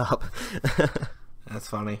 shut up. That's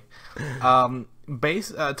funny.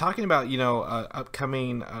 Talking about,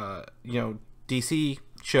 upcoming, DC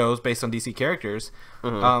shows based on DC characters,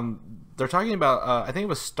 they're talking about, I think it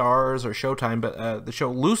was Starz or Showtime, but the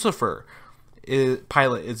show Lucifer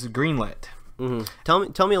Pilot is greenlit.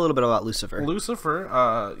 Tell me a little bit about Lucifer.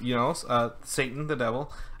 Lucifer, Satan, the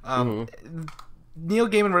devil. Neil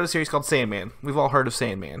Gaiman wrote a series called Sandman. We've all heard of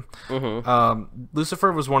Sandman.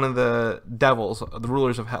 Lucifer was one of the devils, the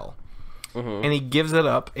rulers of hell. And he gives it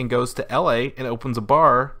up and goes to L.A. and opens a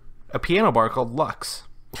piano bar called Lux.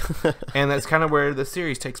 And that's kind of where the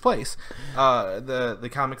series takes place. The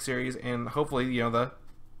comic series and hopefully, the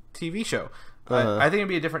TV show. I think it'd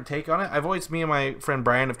be a different take on it. Me and my friend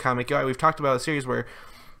Brian of ComicUI, we've talked about a series where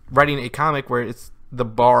writing a comic where it's the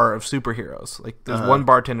bar of superheroes. Like there's one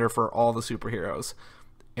bartender for all the superheroes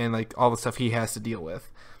and like all the stuff he has to deal with.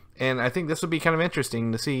 And I think this would be kind of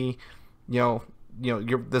interesting to see,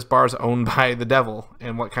 this bar is owned by the devil,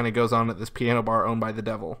 and what kind of goes on at this piano bar owned by the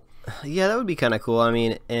devil. Yeah, that would be kind of cool. I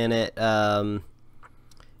mean, and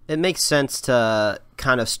it makes sense to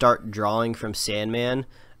kind of start drawing from Sandman.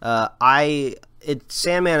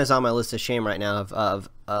 Sandman is on my list of shame right now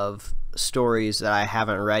of stories that I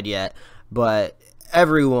haven't read yet, but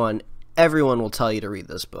everyone will tell you to read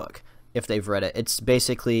this book if they've read it. It's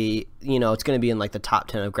basically, it's going to be in like the top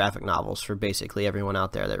 10 of graphic novels for basically everyone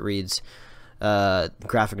out there that reads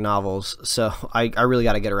graphic novels. So I really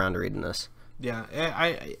got to get around to reading this. Yeah,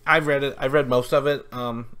 I've read it. I've read most of it.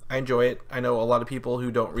 I enjoy it. I know a lot of people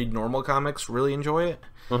who don't read normal comics really enjoy it.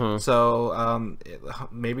 Mm-hmm. So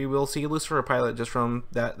maybe we'll see Lucifer Pilot just from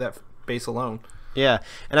that base alone. Yeah,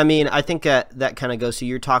 and I mean, I think that kind of goes to,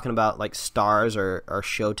 you're talking about like Stars or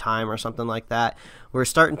Showtime or something like that. We're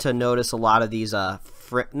starting to notice a lot of these,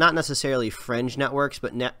 not necessarily fringe networks,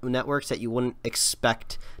 but networks that you wouldn't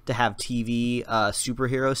expect to have TV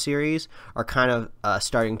superhero series are kind of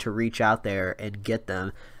starting to reach out there and get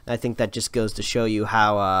them. And I think that just goes to show you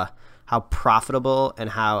how profitable and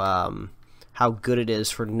how good it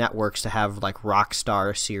is for networks to have like rock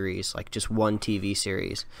star series, like just one TV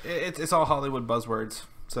series. It's all Hollywood buzzwords.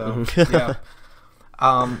 So yeah.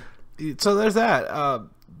 So there's that.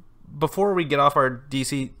 Before we get off our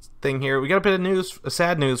DC thing here, we got a bit of news,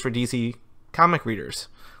 sad news for DC comic readers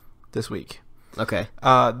this week. Okay.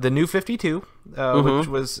 The New 52, which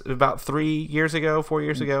was about 4 years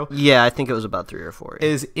ago. Yeah, I think it was about 3 or 4.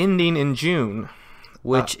 Is ending in June.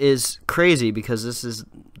 Which is crazy because this is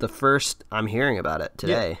the first I'm hearing about it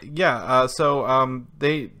today. Yeah. So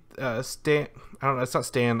they Stan. I don't know. It's not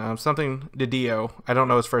Stan. Something DiDio. I don't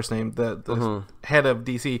know his first name. The head of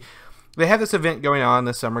DC. They have this event going on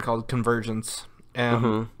this summer called Convergence,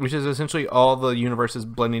 which is essentially all the universes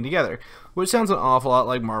blending together. Which sounds an awful lot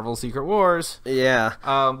like Marvel's Secret Wars. Yeah.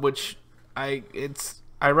 It's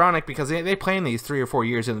ironic because they plan these 3 or 4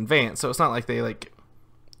 years in advance, so it's not like they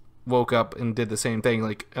woke up and did the same thing.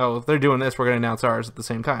 Like, oh, if they're doing this, we're going to announce ours at the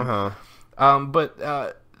same time. But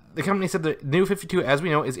the company said the New 52, as we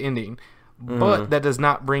know, is ending, but that does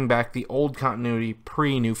not bring back the old continuity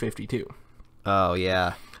pre-New 52. Oh,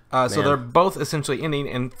 yeah. So they're both essentially ending,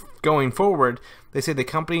 and going forward, they say the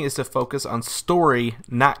company is to focus on story,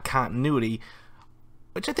 not continuity,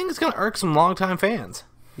 which I think is going to irk some longtime fans.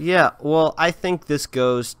 Yeah, well, I think this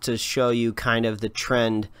goes to show you kind of the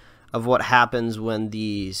trend of what happens when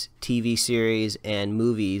these TV series and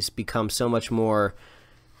movies become so much more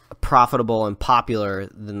profitable and popular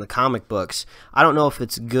than the comic books. I don't know if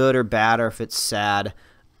it's good or bad or if it's sad,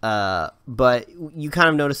 but you kind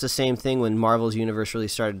of notice the same thing when Marvel's universe really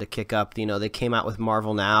started to kick up. They came out with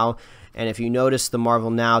Marvel Now, and if you notice the Marvel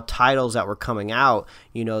Now titles that were coming out,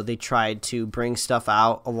 they tried to bring stuff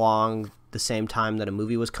out along the same time that a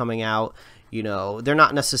movie was coming out. They're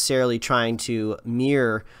not necessarily trying to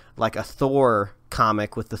mirror like a Thor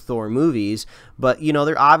comic with the Thor movies, but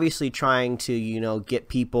they're obviously trying to get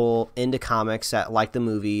people into comics that like the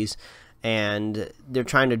movies, and they're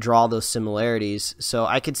trying to draw those similarities. So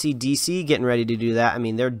I could see DC getting ready to do that. I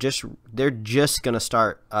mean, they're just going to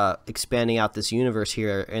start expanding out this universe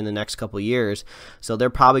here in the next couple of years. So they're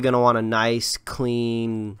probably going to want a nice,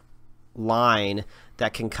 clean line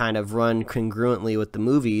that can kind of run congruently with the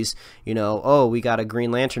movies. Oh, we got a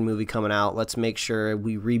Green Lantern movie coming out. Let's make sure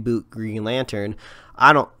we reboot Green Lantern.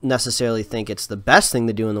 I don't necessarily think it's the best thing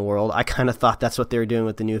to do in the world. I kind of thought that's what they were doing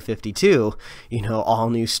with the New 52. All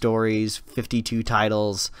new stories, 52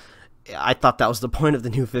 titles. I thought that was the point of the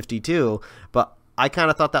New 52, but I kind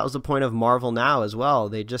of thought that was the point of Marvel Now as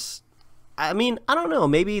well. I don't know.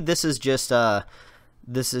 Maybe this is just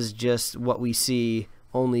what we see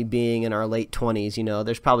only being in our late 20s.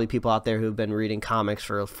 There's probably people out there who've been reading comics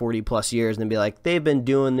for 40 plus years and be like, they've been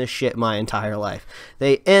doing this shit my entire life.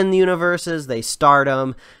 They end the universes, they start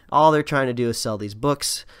them, all they're trying to do is sell these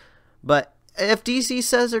books. But if DC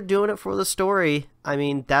says they're doing it for the story, I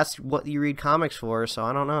mean, that's what you read comics for, so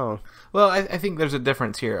I don't know. Well, I think there's a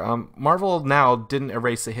difference here. Marvel Now didn't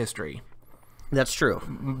erase the history. That's true.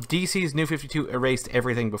 DC's New 52 erased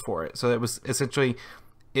everything before it, so it was essentially...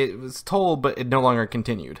 It was told, but it no longer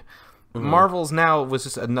continued. Marvel's Now was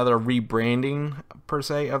just another rebranding, per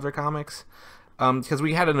se, of their comics. Because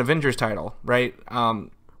we had an Avengers title, right?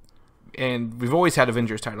 And we've always had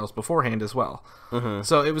Avengers titles beforehand as well.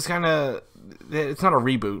 So it was kind of... It's not a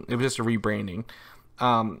reboot. It was just a rebranding.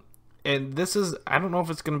 And this is... I don't know if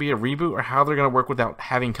it's going to be a reboot or how they're going to work without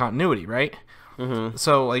having continuity, right?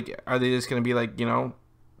 So, are they just going to be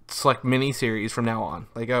select mini-series from now on?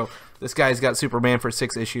 Oh, this guy's got Superman for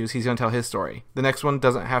 6 issues. He's going to tell his story. The next one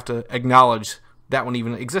doesn't have to acknowledge that one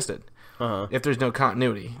even existed if there's no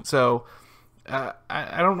continuity. So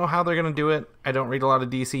I don't know how they're gonna do it. I don't read a lot of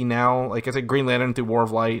DC now. Like I said, Green Lantern through War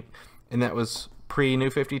of Light, and that was pre New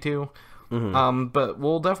 52. But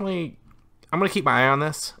we'll definitely. I'm gonna keep my eye on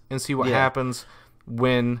this and see what happens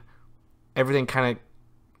when everything kind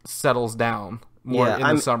of settles down more in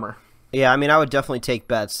the summer. Yeah, I mean, I would definitely take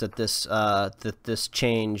bets that this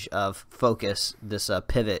change of focus, this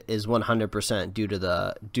pivot, is 100% due to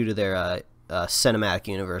their cinematic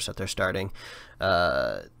universe that they're starting.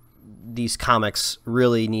 These comics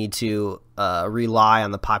really need to rely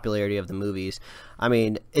on the popularity of the movies. I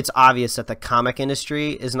mean, it's obvious that the comic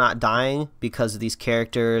industry is not dying because these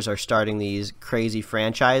characters are starting these crazy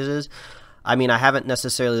franchises. I mean, I haven't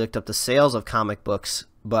necessarily looked up the sales of comic books,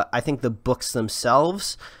 but I think the books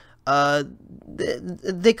themselves,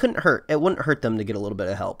 they couldn't hurt. It wouldn't hurt them to get a little bit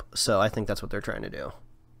of help. So I think that's what they're trying to do.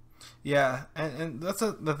 Yeah, and that's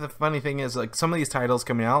the funny thing is, like, some of these titles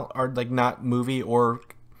coming out are like not movie or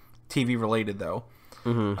TV related though.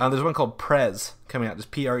 There's one called Prez coming out,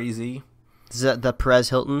 just Prez. Is that the Perez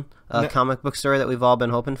Hilton comic book story that we've all been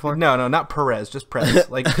hoping for? No, not Perez, just Prez,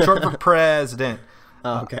 like short for president.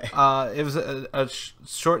 Oh, okay. It was a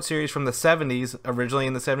short series from the 70s, originally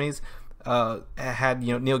in the 70s. It had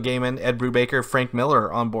Neil Gaiman, Ed Brubaker, Frank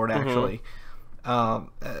Miller on board actually,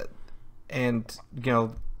 and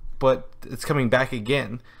but it's coming back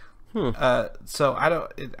again. So I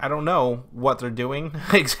don't know what they're doing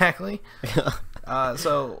exactly.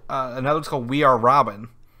 So another one's called We Are Robin.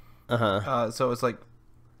 So it's like,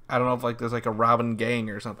 I don't know if like there's like a Robin gang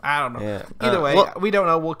or something. I don't know. Yeah. Either way, we don't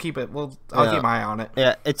know. We'll keep it. I'll keep my eye on it.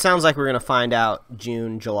 Yeah, it sounds like we're gonna find out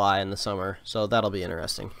June, July in the summer. So that'll be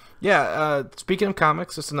interesting. Yeah. Speaking of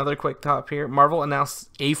comics, just another quick top here. Marvel announced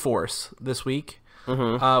A-Force this week,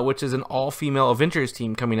 which is an all-female Avengers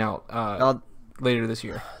team coming out later this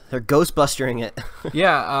year. They're Ghostbustering it.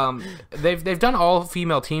 Yeah. They've done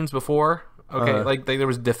all-female teams before. Okay. Like there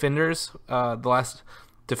was Defenders. The last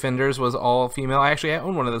Defenders was all female. I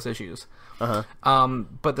own one of those issues.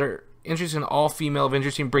 But they're interested in all female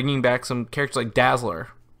Avengers team, bringing back some characters like Dazzler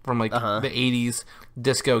from like the 80s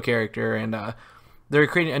disco character, and they're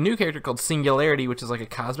creating a new character called Singularity, which is like a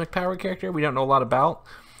cosmic power character we don't know a lot about.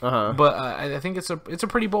 But I think it's a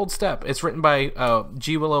pretty bold step. It's written by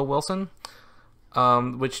G. Willow Wilson,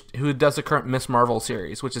 who does the current Miss Marvel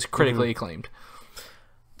series, which is critically acclaimed.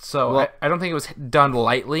 So I don't think it was done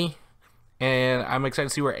lightly. And I'm excited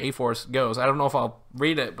to see where A-Force goes. I don't know if I'll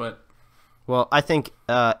read it, but... Well, I think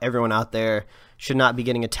everyone out there should not be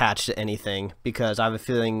getting attached to anything, because I have a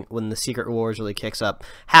feeling when the Secret Wars really kicks up,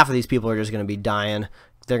 half of these people are just going to be dying.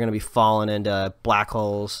 They're going to be falling into black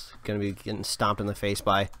holes, going to be getting stomped in the face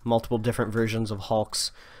by multiple different versions of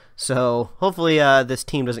Hulks. So hopefully this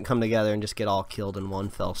team doesn't come together and just get all killed in one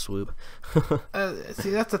fell swoop. See,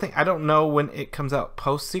 that's the thing. I don't know when it comes out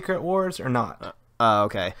post-Secret Wars or not.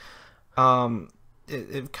 Okay.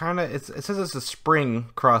 It says it's a spring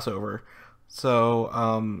crossover,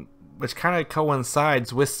 so which kind of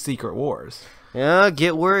coincides with Secret Wars. Yeah,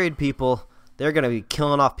 get worried, people. They're gonna be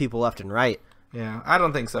killing off people left and right. Yeah, I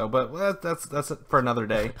don't think so, but that's for another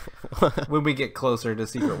day when we get closer to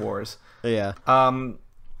Secret Wars. Yeah.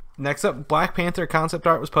 Next up, Black Panther concept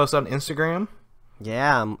art was posted on Instagram.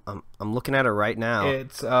 Yeah, I'm looking at it right now.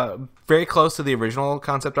 It's very close to the original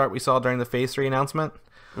concept art we saw during the Phase 3 announcement.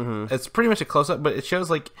 It's pretty much a close-up, but it shows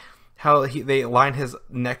like how they line his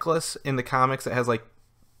necklace in the comics that has like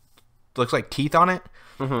looks like teeth on it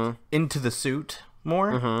into the suit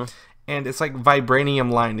more, and it's like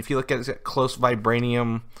vibranium lined. If you look at it, it's got close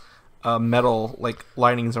vibranium metal like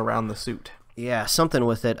linings around the suit. Yeah, something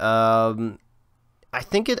with it. I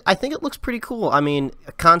think it looks pretty cool. I mean,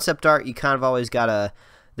 concept art, you kind of always gotta.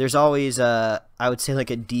 There's always I would say like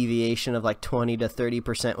a deviation of like 20 to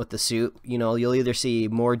 30% with the suit. You'll either see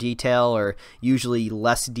more detail or usually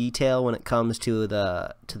less detail when it comes to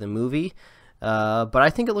the movie. But I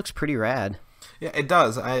think it looks pretty rad. Yeah, it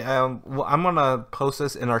does. I'm gonna post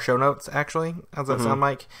this in our show notes. Actually, how's that sound,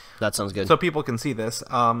 Mike? That sounds good. So people can see this.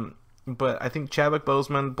 But I think Chadwick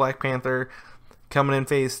Boseman, Black Panther, coming in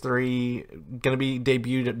Phase 3, gonna be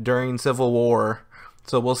debuted during Civil War.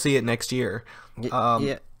 So we'll see it next year.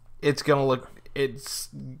 Yeah.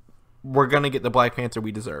 We're gonna get the Black Panther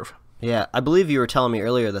we deserve. Yeah, I believe you were telling me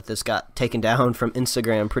earlier that this got taken down from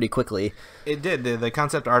Instagram pretty quickly. It did. The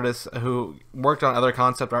concept artist who worked on other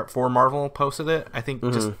concept art for Marvel posted it. I think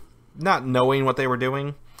just not knowing what they were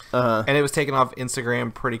doing, and it was taken off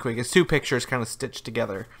Instagram pretty quick. It's two pictures kind of stitched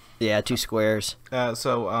together. Yeah, two squares.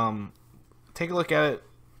 So take a look at it.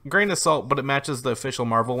 Grain of salt, but it matches the official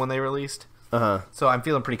Marvel one they released. So I'm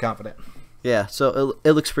feeling pretty confident. Yeah, so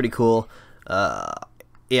it looks pretty cool.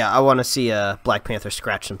 Yeah, I want to see Black Panther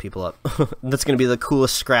scratch some people up. That's going to be the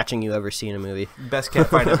coolest scratching you ever see in a movie. Best cat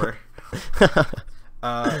fight ever.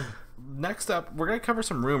 Next up, we're going to cover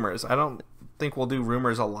some rumors. I don't think we'll do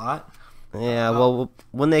rumors a lot. Yeah, well,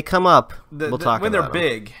 when they come up, we'll talk about them. When they're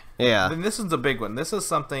big. Yeah. Then this is a big one. This is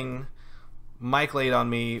something Mike laid on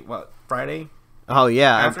me, Friday? Oh,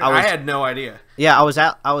 yeah. I had no idea. Yeah, I was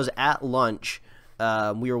at lunch.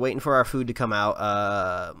 We were waiting for our food to come out.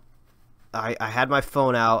 I had my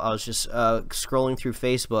phone out. I was just scrolling through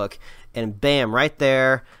Facebook, and bam, right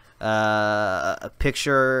there, a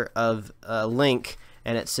picture of a link,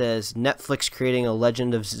 and it says Netflix creating a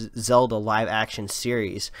Legend of Zelda live-action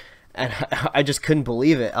series. And I just couldn't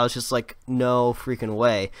believe it. I was just like, no freaking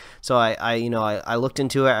way. So I looked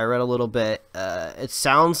into it. I read a little bit. It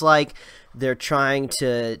sounds like they're trying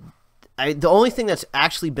to. The only thing that's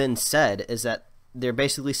actually been said is that they're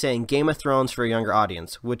basically saying Game of Thrones for a younger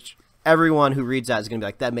audience, which everyone who reads that is going to be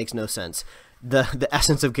like, that makes no sense. The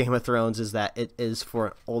essence of Game of Thrones is that it is for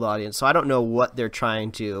an old audience. So I don't know what they're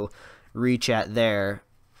trying to reach at there.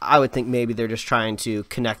 I would think maybe they're just trying to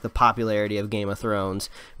connect the popularity of Game of Thrones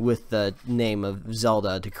with the name of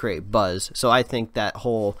Zelda to create buzz. So I think that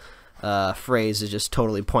whole phrase is just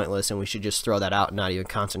totally pointless, and we should just throw that out and not even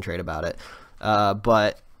concentrate about it.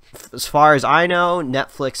 But as far as I know,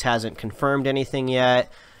 Netflix hasn't confirmed anything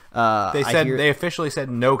yet. They officially said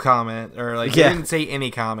no comment, or they didn't say any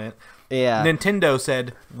comment. Yeah. Nintendo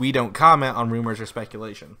said we don't comment on rumors or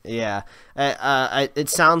speculation. Yeah. It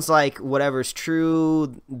sounds like whatever's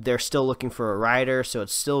true, they're still looking for a writer, so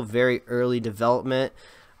it's still very early development.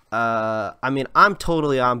 I mean, I'm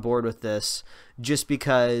totally on board with this just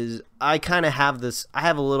because I kind of have I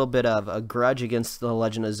have a little bit of a grudge against the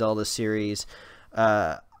Legend of Zelda series.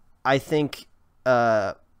 I think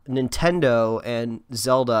Nintendo and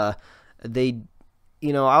Zelda, they...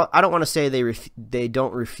 I don't want to say they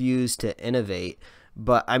don't refuse to innovate,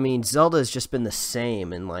 but I mean Zelda has just been the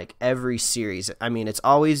same in like every series. I mean it's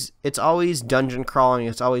always dungeon crawling.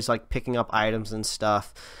 It's always like picking up items and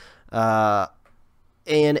stuff, and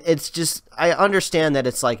it's just I understand that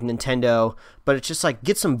it's like Nintendo, but it's just like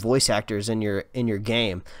get some voice actors in your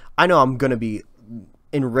game. I know I'm gonna be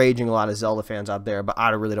enraging a lot of Zelda fans out there, but I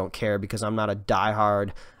really don't care because I'm not a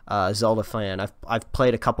diehard Zelda fan. I've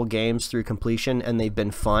played a couple games through completion and they've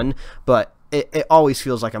been fun, but it always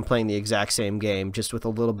feels like I'm playing the exact same game just with a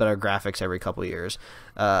little better graphics every couple years.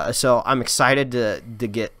 So I'm excited to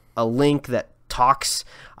get a Link that talks.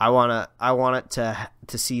 I want it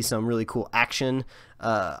to see some really cool action.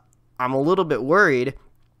 I'm a little bit worried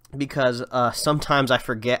because sometimes I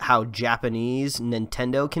forget how Japanese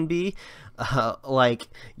Nintendo can be. Like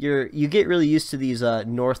you get really used to these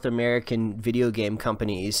North American video game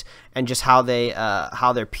companies and just how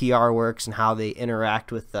their PR works and how they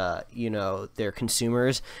interact with their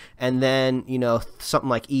consumers, and then something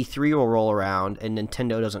like E3 will roll around and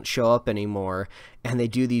Nintendo doesn't show up anymore, and they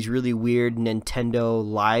do these really weird Nintendo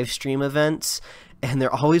live stream events. And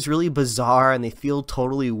they're always really bizarre, and they feel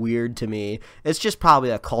totally weird to me. It's just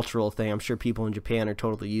probably a cultural thing. I'm sure people in Japan are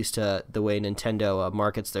totally used to the way Nintendo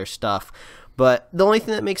markets their stuff. But the only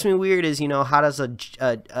thing that makes me weird is, how does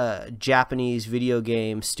a Japanese video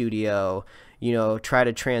game studio, try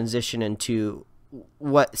to transition into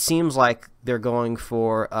what seems like they're going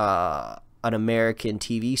for an American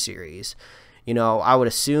TV series? I would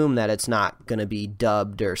assume that it's not going to be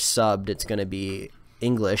dubbed or subbed. It's going to be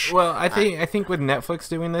English. Well, I think with Netflix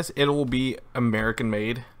doing this, it will be American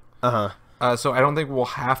made. So I don't think we'll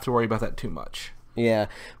have to worry about that too much. Yeah,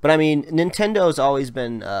 but I mean, Nintendo's always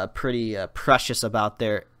been pretty precious about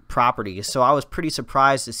their properties, so I was pretty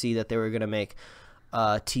surprised to see that they were going to make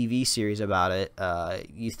a TV series about it.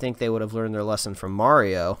 You think they would have learned their lesson from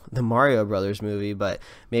Mario, the Mario Brothers movie, but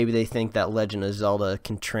maybe they think that Legend of Zelda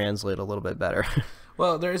can translate a little bit better.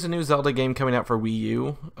 Well, there is a new Zelda game coming out for Wii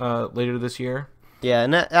U later this year. Yeah,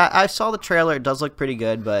 and I saw the trailer. It does look pretty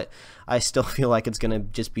good, but I still feel like it's going to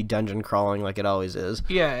just be dungeon crawling like it always is.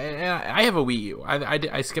 Yeah, I have a Wii U.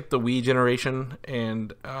 I skipped the Wii generation,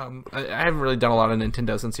 and I haven't really done a lot of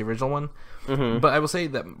Nintendo since the original one. Mm-hmm. But I will say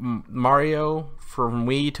that Mario from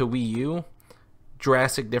Wii to Wii U,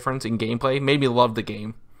 drastic difference in gameplay. Made me love the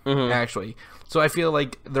game, actually. So I feel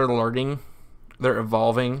like they're learning. They're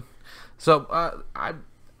evolving. So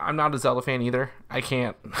I'm not a Zelda fan either. I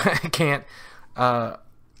can't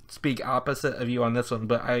speak opposite of you on this one,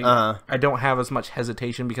 but I don't have as much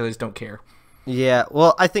hesitation because I just don't care. Yeah,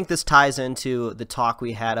 well, I think this ties into the talk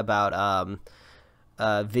we had about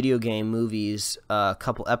video game movies a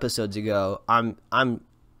couple episodes ago. I'm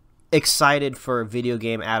excited for video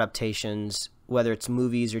game adaptations, whether it's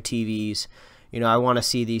movies or TVs. I want to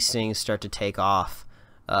see these things start to take off.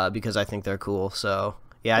 because I think they're cool. So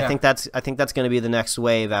yeah, I think that's going to be the next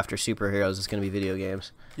wave after superheroes. It's going to be video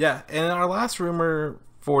games. Yeah, and our last rumor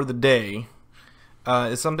for the day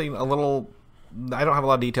is something a little. I don't have a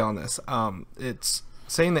lot of detail on this. It's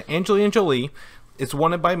saying that Angelina Jolie is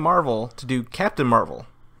wanted by Marvel to do Captain Marvel.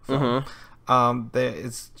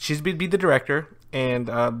 She's be the director,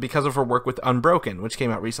 and because of her work with Unbroken, which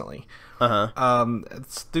came out recently.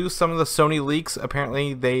 Through some of the Sony leaks,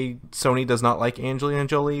 apparently Sony does not like Angelina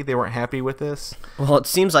Jolie. They weren't happy with this. Well, it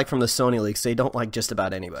seems like from the Sony leaks, they don't like just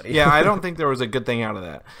about anybody. Yeah, I don't think there was a good thing out of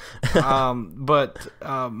that. But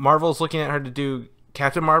Marvel's looking at her to do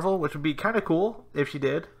Captain Marvel, which would be kind of cool if she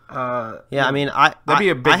did. Yeah, I mean, that'd be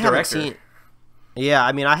a big director.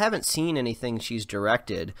 I mean, I haven't seen anything she's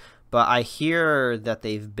directed, but I hear that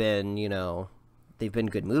they've been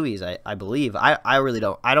good movies. I believe. I really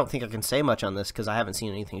don't. I don't think I can say much on this because I haven't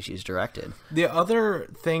seen anything she's directed. The other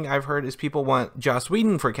thing I've heard is people want Joss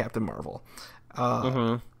Whedon for Captain Marvel.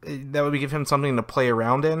 That would give him something to play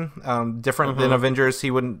around in. Different than Avengers,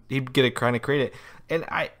 he'd get to kind of create it. And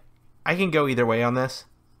I can go either way on this.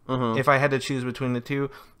 If I had to choose between the two,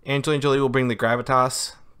 Angelina Jolie will bring the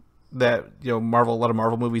gravitas that a lot of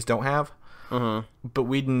Marvel movies don't have. But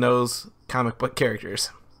Whedon knows comic book characters.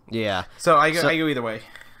 Yeah. So I go either way.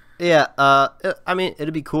 Yeah. I mean,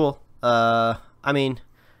 it'd be cool. I mean,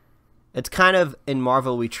 it's kind of in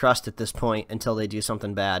Marvel we trust at this point until they do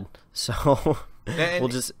something bad. So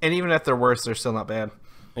and even if they're worse, they're still not bad.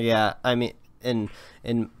 Yeah. I mean, and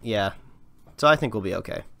yeah. So I think we'll be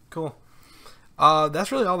okay. Cool.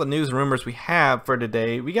 That's really all the news and rumors we have for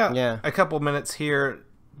today. We got a couple minutes here.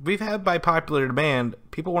 We've had, by popular demand,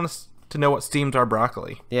 people want us to know what steams our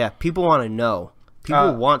broccoli. Yeah, people want to know.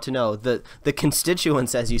 People want to know. The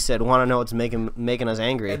constituents, as you said, want to know what's making us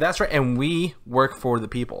angry. That's right, and we work for the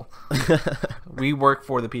people. We work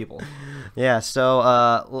for the people. Yeah,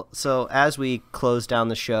 so as we close down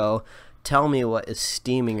the show, tell me what is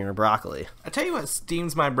steaming your broccoli. I tell you what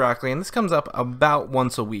steams my broccoli, and this comes up about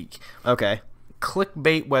once a week. Okay.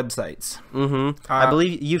 Clickbait websites. I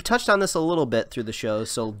believe you've touched on this a little bit through the show,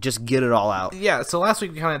 so just get it all out. Yeah, so last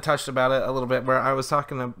week we kind of touched about it a little bit, where I was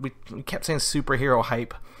talking we kept saying superhero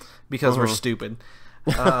hype because we're stupid.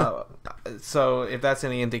 So if that's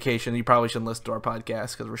any indication, you probably shouldn't listen to our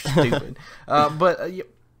podcast because we're stupid. But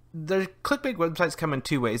the clickbait websites come in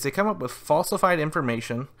two ways. They come up with falsified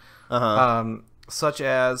information, such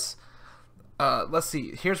as, let's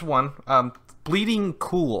see, here's one.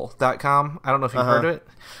 bleedingcool.com. I don't know if you've heard of it.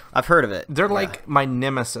 I've heard of it. They're like my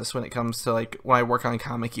nemesis when it comes to like when I work on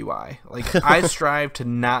ComicUI. Like I strive to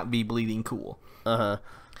not be bleeding cool.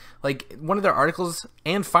 Like one of their articles,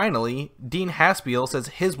 and finally, Dean Haspiel says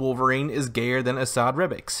his Wolverine is gayer than Assad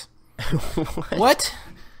Ribbick's. What?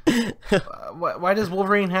 Why does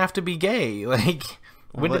Wolverine have to be gay? Like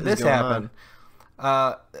when did this happen?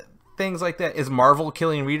 Things like that. Is Marvel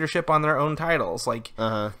killing readership on their own titles? Like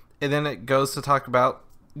and then it goes to talk about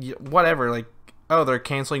whatever, like, oh, they're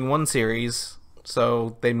canceling one series,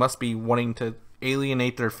 so they must be wanting to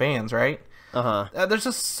alienate their fans, right? There's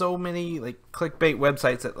just so many like clickbait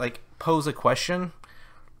websites that like pose a question,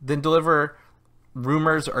 then deliver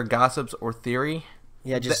rumors or gossips or theory.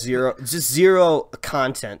 Yeah, zero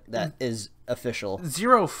content that is official.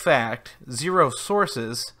 Zero fact, zero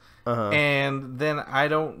sources. And then I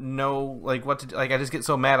don't know like what to do. Like I just get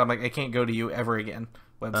so mad. I'm like, I can't go to you ever again.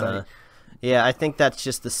 Website. Yeah, I think that's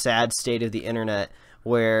just the sad state of the internet,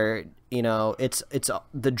 where it's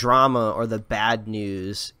the drama or the bad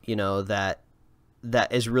news that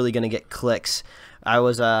is really going to get clicks. I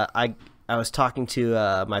was talking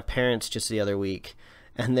to my parents just the other week,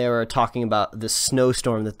 and they were talking about the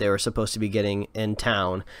snowstorm that they were supposed to be getting in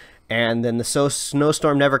town. And then the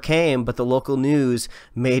snowstorm never came, but the local news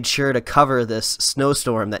made sure to cover this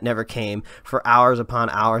snowstorm that never came for hours upon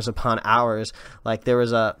hours upon hours. Like there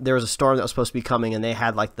was a storm that was supposed to be coming, and they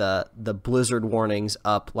had like the blizzard warnings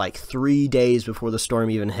up like 3 days before the storm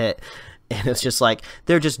even hit. And it's just like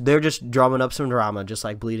they're just drumming up some drama, just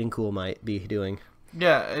like Bleeding Cool might be doing.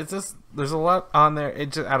 Yeah, it's just there's a lot on there.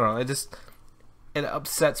 It just I don't know. It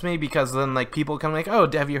upsets me because then like people come like, oh,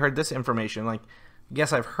 have you heard this information? Like,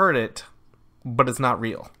 yes, I've heard it, but it's not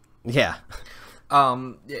real. Yeah.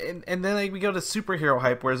 And then like we go to Superhero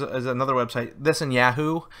Hype, where there's another website. This and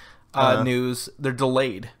Yahoo News, they're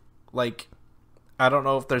delayed. Like, I don't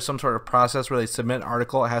know if there's some sort of process where they submit an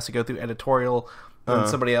article. It has to go through editorial, and then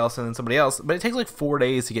somebody else, and then somebody else. But it takes like 4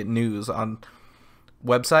 days to get news on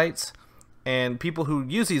websites. And people who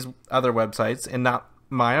use these other websites, and not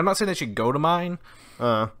mine, I'm not saying they should go to mine,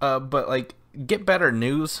 but like get better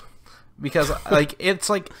news. Because like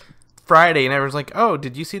it's like Friday, and everyone's like, "Oh,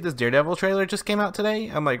 did you see this Daredevil trailer just came out today?"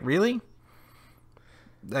 I'm like, "Really?"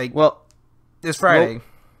 Like, well, it's Friday.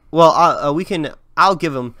 Well, I'll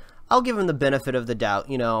give him the benefit of the doubt.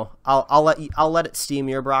 You know, I'll let it steam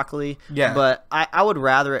your broccoli. Yeah. But I would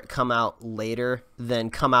rather it come out later than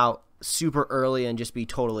come out super early and just be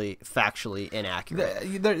totally factually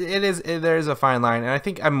inaccurate. There is a fine line, and I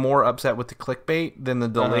think I'm more upset with the clickbait than the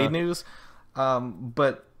delayed news.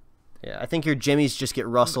 But yeah, I think your jimmies just get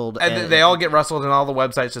rustled. And they all get rustled, and all the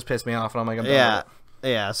websites just piss me off, and I'm like, I'm done with it.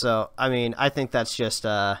 Yeah. So I mean, I think that's just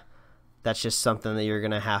something that you're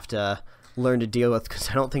gonna have to learn to deal with, because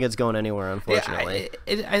I don't think it's going anywhere, unfortunately.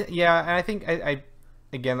 And I think I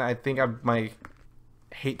think my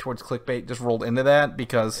hate towards clickbait just rolled into that,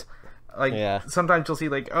 because sometimes you'll see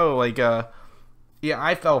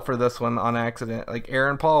I fell for this one on accident. Like,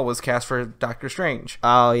 Aaron Paul was cast for Doctor Strange.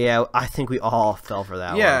 Oh yeah, I think we all fell for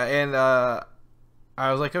that one. Yeah, and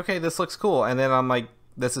I was like, okay, this looks cool, and then I'm like,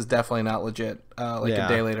 this is definitely not legit. A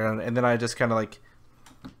day later, and then I just kind of like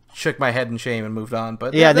shook my head in shame and moved on.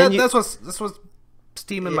 But yeah, this was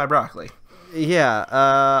steaming my broccoli. Yeah,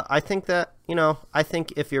 I think that, I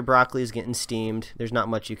think if your broccoli is getting steamed, there's not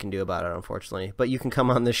much you can do about it, unfortunately. But you can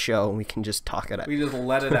come on this show and we can just talk it out. We just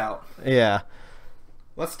let it out. Yeah.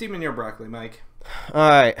 What's steaming your broccoli, Mike? All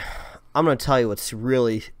right, I'm gonna tell you what's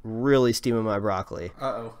really, really steaming my broccoli.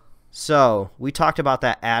 Uh-oh. So we talked about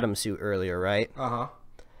that Atom suit earlier, right? Uh-huh.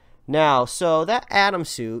 Now, so that Atom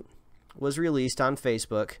suit was released on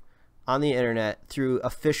Facebook, on the internet, through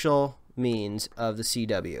official means of the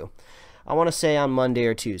CW. I want to say on Monday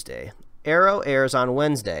or Tuesday. Arrow airs on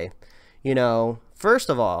Wednesday. First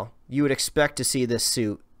of all, you would expect to see this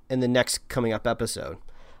suit in the next coming up episode.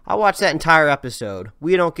 I watched that entire episode.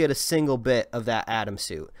 We don't get a single bit of that Atom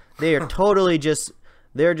suit. They are totally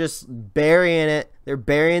they're just burying it. They're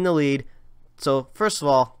burying the lead. So, first of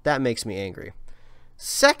all, that makes me angry.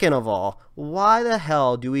 Second of all, why the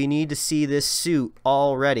hell do we need to see this suit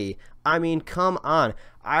already? I mean, come on.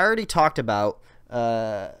 I already talked about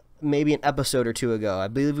maybe an episode or two ago. I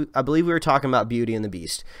believe we were talking about Beauty and the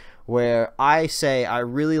Beast, where I say I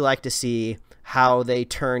really like to see how they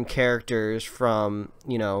turn characters from,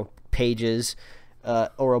 pages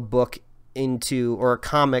or a book into, or a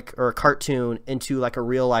comic or a cartoon into like a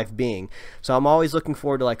real life being. So I'm always looking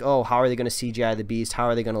forward to how are they going to CGI the Beast? How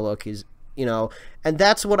are they going to look? And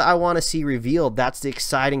that's what I want to see revealed. That's the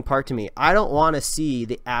exciting part to me. I don't want to see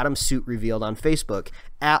the Atom suit revealed on Facebook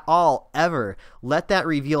at all, ever. Let that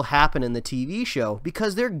reveal happen in the TV show,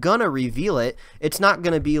 because they're gonna reveal it. It's not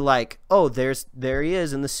gonna be like, oh, there he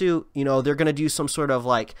is in the suit. They're gonna do some sort of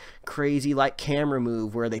crazy camera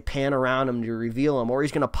move where they pan around him to reveal him, or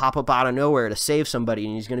he's gonna pop up out of nowhere to save somebody,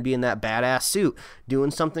 and he's gonna be in that badass suit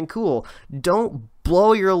doing something cool. Don't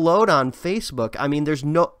blow your load on Facebook. I mean, there's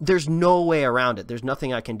no way around it. There's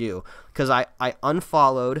nothing I can do, because I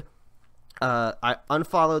unfollowed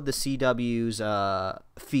the CW's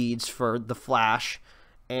feeds for The Flash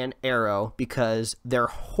and Arrow, because they're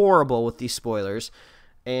horrible with these spoilers.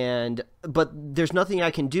 But there's nothing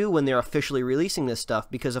I can do when they're officially releasing this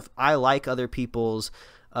stuff, because if I like other people's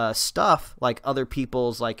stuff, like other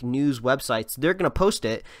people's news websites, they're gonna post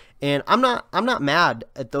it, and I'm not mad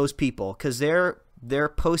at those people, because they're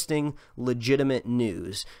posting legitimate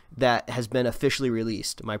news that has been officially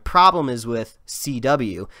released. My problem is with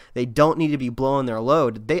CW. They don't need to be blowing their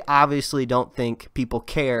load. They obviously don't think people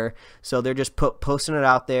care, so they're just posting it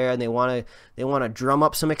out there, and they want to drum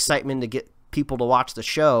up some excitement to get people to watch the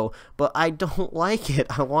show. But I don't like it.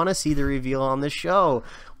 I want to see the reveal on the show.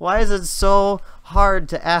 Why is it so hard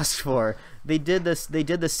to ask for? They did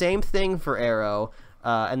the same thing for Arrow.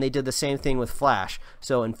 And they did the same thing with Flash.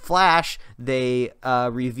 So in Flash, they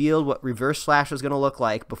revealed what Reverse Flash was going to look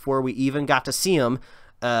like before we even got to see him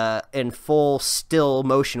in full still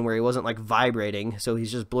motion, where he wasn't vibrating, so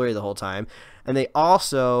he's just blurry the whole time. And they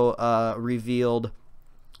also revealed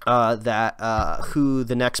that who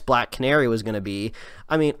the next Black Canary was going to be.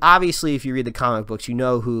 I mean, obviously, if you read the comic books, you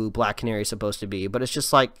know who Black Canary is supposed to be, but it's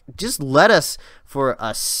just just let us for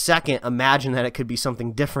a second imagine that it could be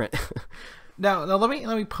something different. Now let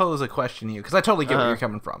me pose a question to you, because I totally get where you're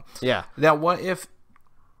coming from. Yeah. Now, what if,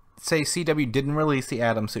 say, CW didn't release the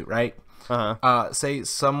Atom suit, right? Say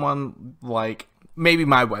someone maybe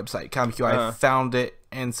my website, ComicUI, found it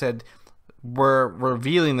and said, we're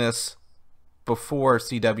revealing this before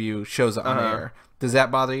CW shows up on air. Does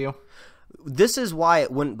that bother you? This is why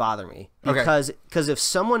it wouldn't bother me. Because if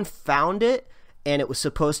someone found it and it was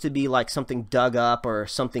supposed to be something dug up or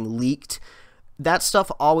something leaked, that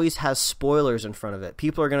stuff always has spoilers in front of it.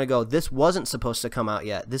 People are going to go, this wasn't supposed to come out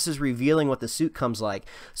yet. This is revealing what the suit comes like.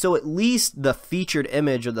 So at least the featured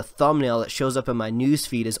image or the thumbnail that shows up in my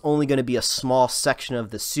newsfeed is only going to be a small section of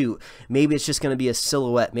the suit. Maybe it's just going to be a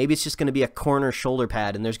silhouette. Maybe it's just going to be a corner shoulder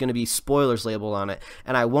pad and there's going to be spoilers labeled on it.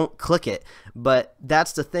 And I won't click it. But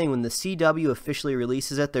that's the thing. When the CW officially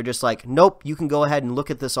releases it, they're just like, nope, you can go ahead and look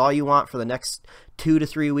at this all you want for the next 2 to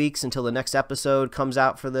 3 weeks until the next episode comes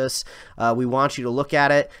out for this. We want you to look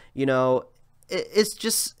at it. You know,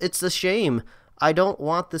 it's a shame. I don't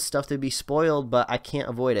want this stuff to be spoiled, but I can't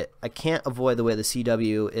avoid it. I can't avoid the way the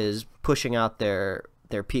CW is pushing out their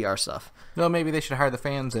PR stuff. Well, maybe they should hire the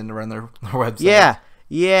fans in to run their website.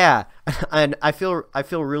 Yeah, and I feel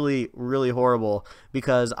really, really horrible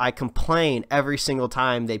because I complain every single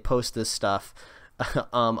time they post this stuff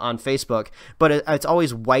on Facebook, but it's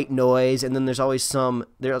always white noise, and then there's always some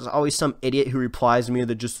idiot who replies to me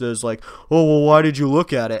that just says like, oh well, why did you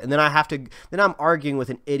look at it? And then I'm arguing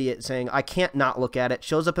with an idiot saying I can't not look at it.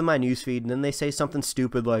 Shows up in my newsfeed, and then they say something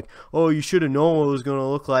stupid like, oh, you should have known what it was going to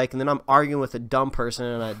look like, and then I'm arguing with a dumb person,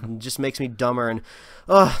 and it just makes me dumber. And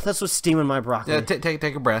that's what's steaming my broccoli. Yeah, take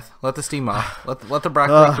a breath. Let the steam off. Let the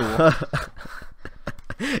broccoli cool.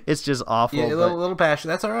 It's just awful. Yeah, a little passion.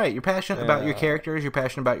 That's all right. You're passionate about your characters. You're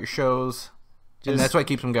passionate about your shows. And that's what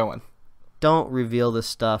keeps them going. Don't reveal this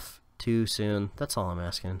stuff too soon. That's all I'm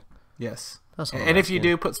asking. Yes. That's all I'm and if asking. you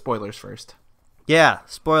do, put spoilers first. Yeah,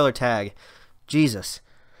 spoiler tag. Jesus.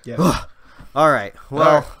 Yeah. All right.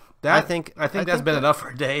 Well, I think that's been enough for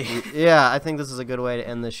a day. Yeah, I think this is a good way to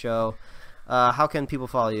end the show. How can people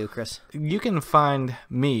follow you, Chris? You can find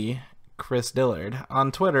me, Chris Dillard,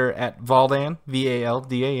 on Twitter at Valdan,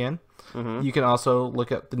 VALDAN. Mm-hmm. You can also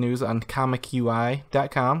look up the news on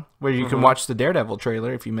ComicUI.com, where you can watch the Daredevil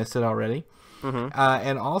trailer if you missed it already. Mm-hmm.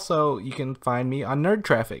 And also, you can find me on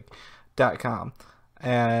NerdTraffic.com,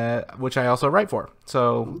 which I also write for.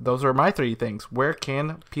 So those are my 3 things. Where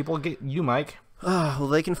can people get you, Mike? Well,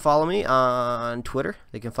 they can follow me on Twitter.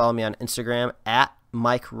 They can follow me on Instagram at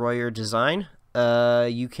Mike Royer Design.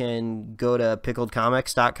 You can go to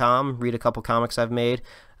pickledcomics.com, read a couple comics I've made.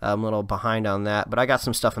 I'm a little behind on that, but I got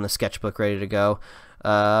some stuff in the sketchbook ready to go.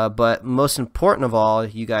 But most important of all,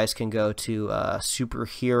 you guys can go to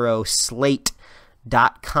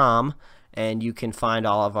superheroslate.com, and you can find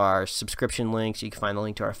all of our subscription links. You can find the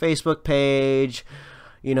link to our Facebook page,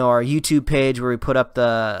 our YouTube page where we put up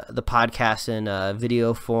the podcast in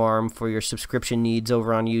video form for your subscription needs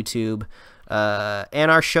over on YouTube.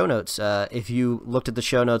 And our show notes. If you looked at the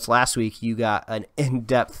show notes last week, you got an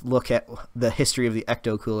in-depth look at the history of the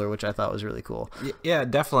Ecto Cooler, which I thought was really cool. Yeah,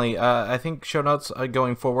 definitely. I think show notes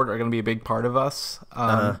going forward are going to be a big part of us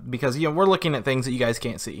because we're looking at things that you guys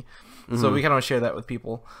can't see. So we kind of want to share that with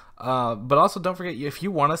people. But also don't forget, if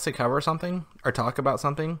you want us to cover something or talk about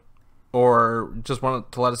something or just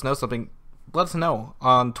want to let us know something, let us know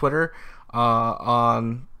on Twitter,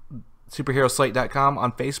 on superheroslate.com,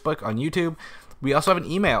 on Facebook, on YouTube. We also have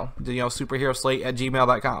an email,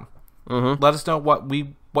 superheroslate@gmail.com. Let us know what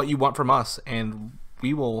you want from us, and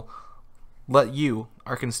we will let you,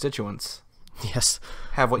 our constituents,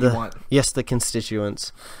 have what you want. Yes, the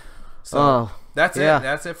constituents. So that's it.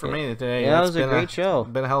 That's it for me today. Yeah, it was a great show.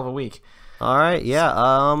 Been a hell of a week. All right, yeah.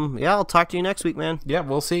 I'll talk to you next week, man. Yeah,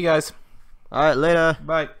 we'll see you guys. All right, later.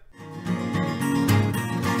 Bye.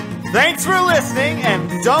 Thanks for listening,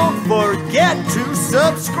 and don't forget to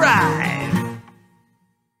subscribe.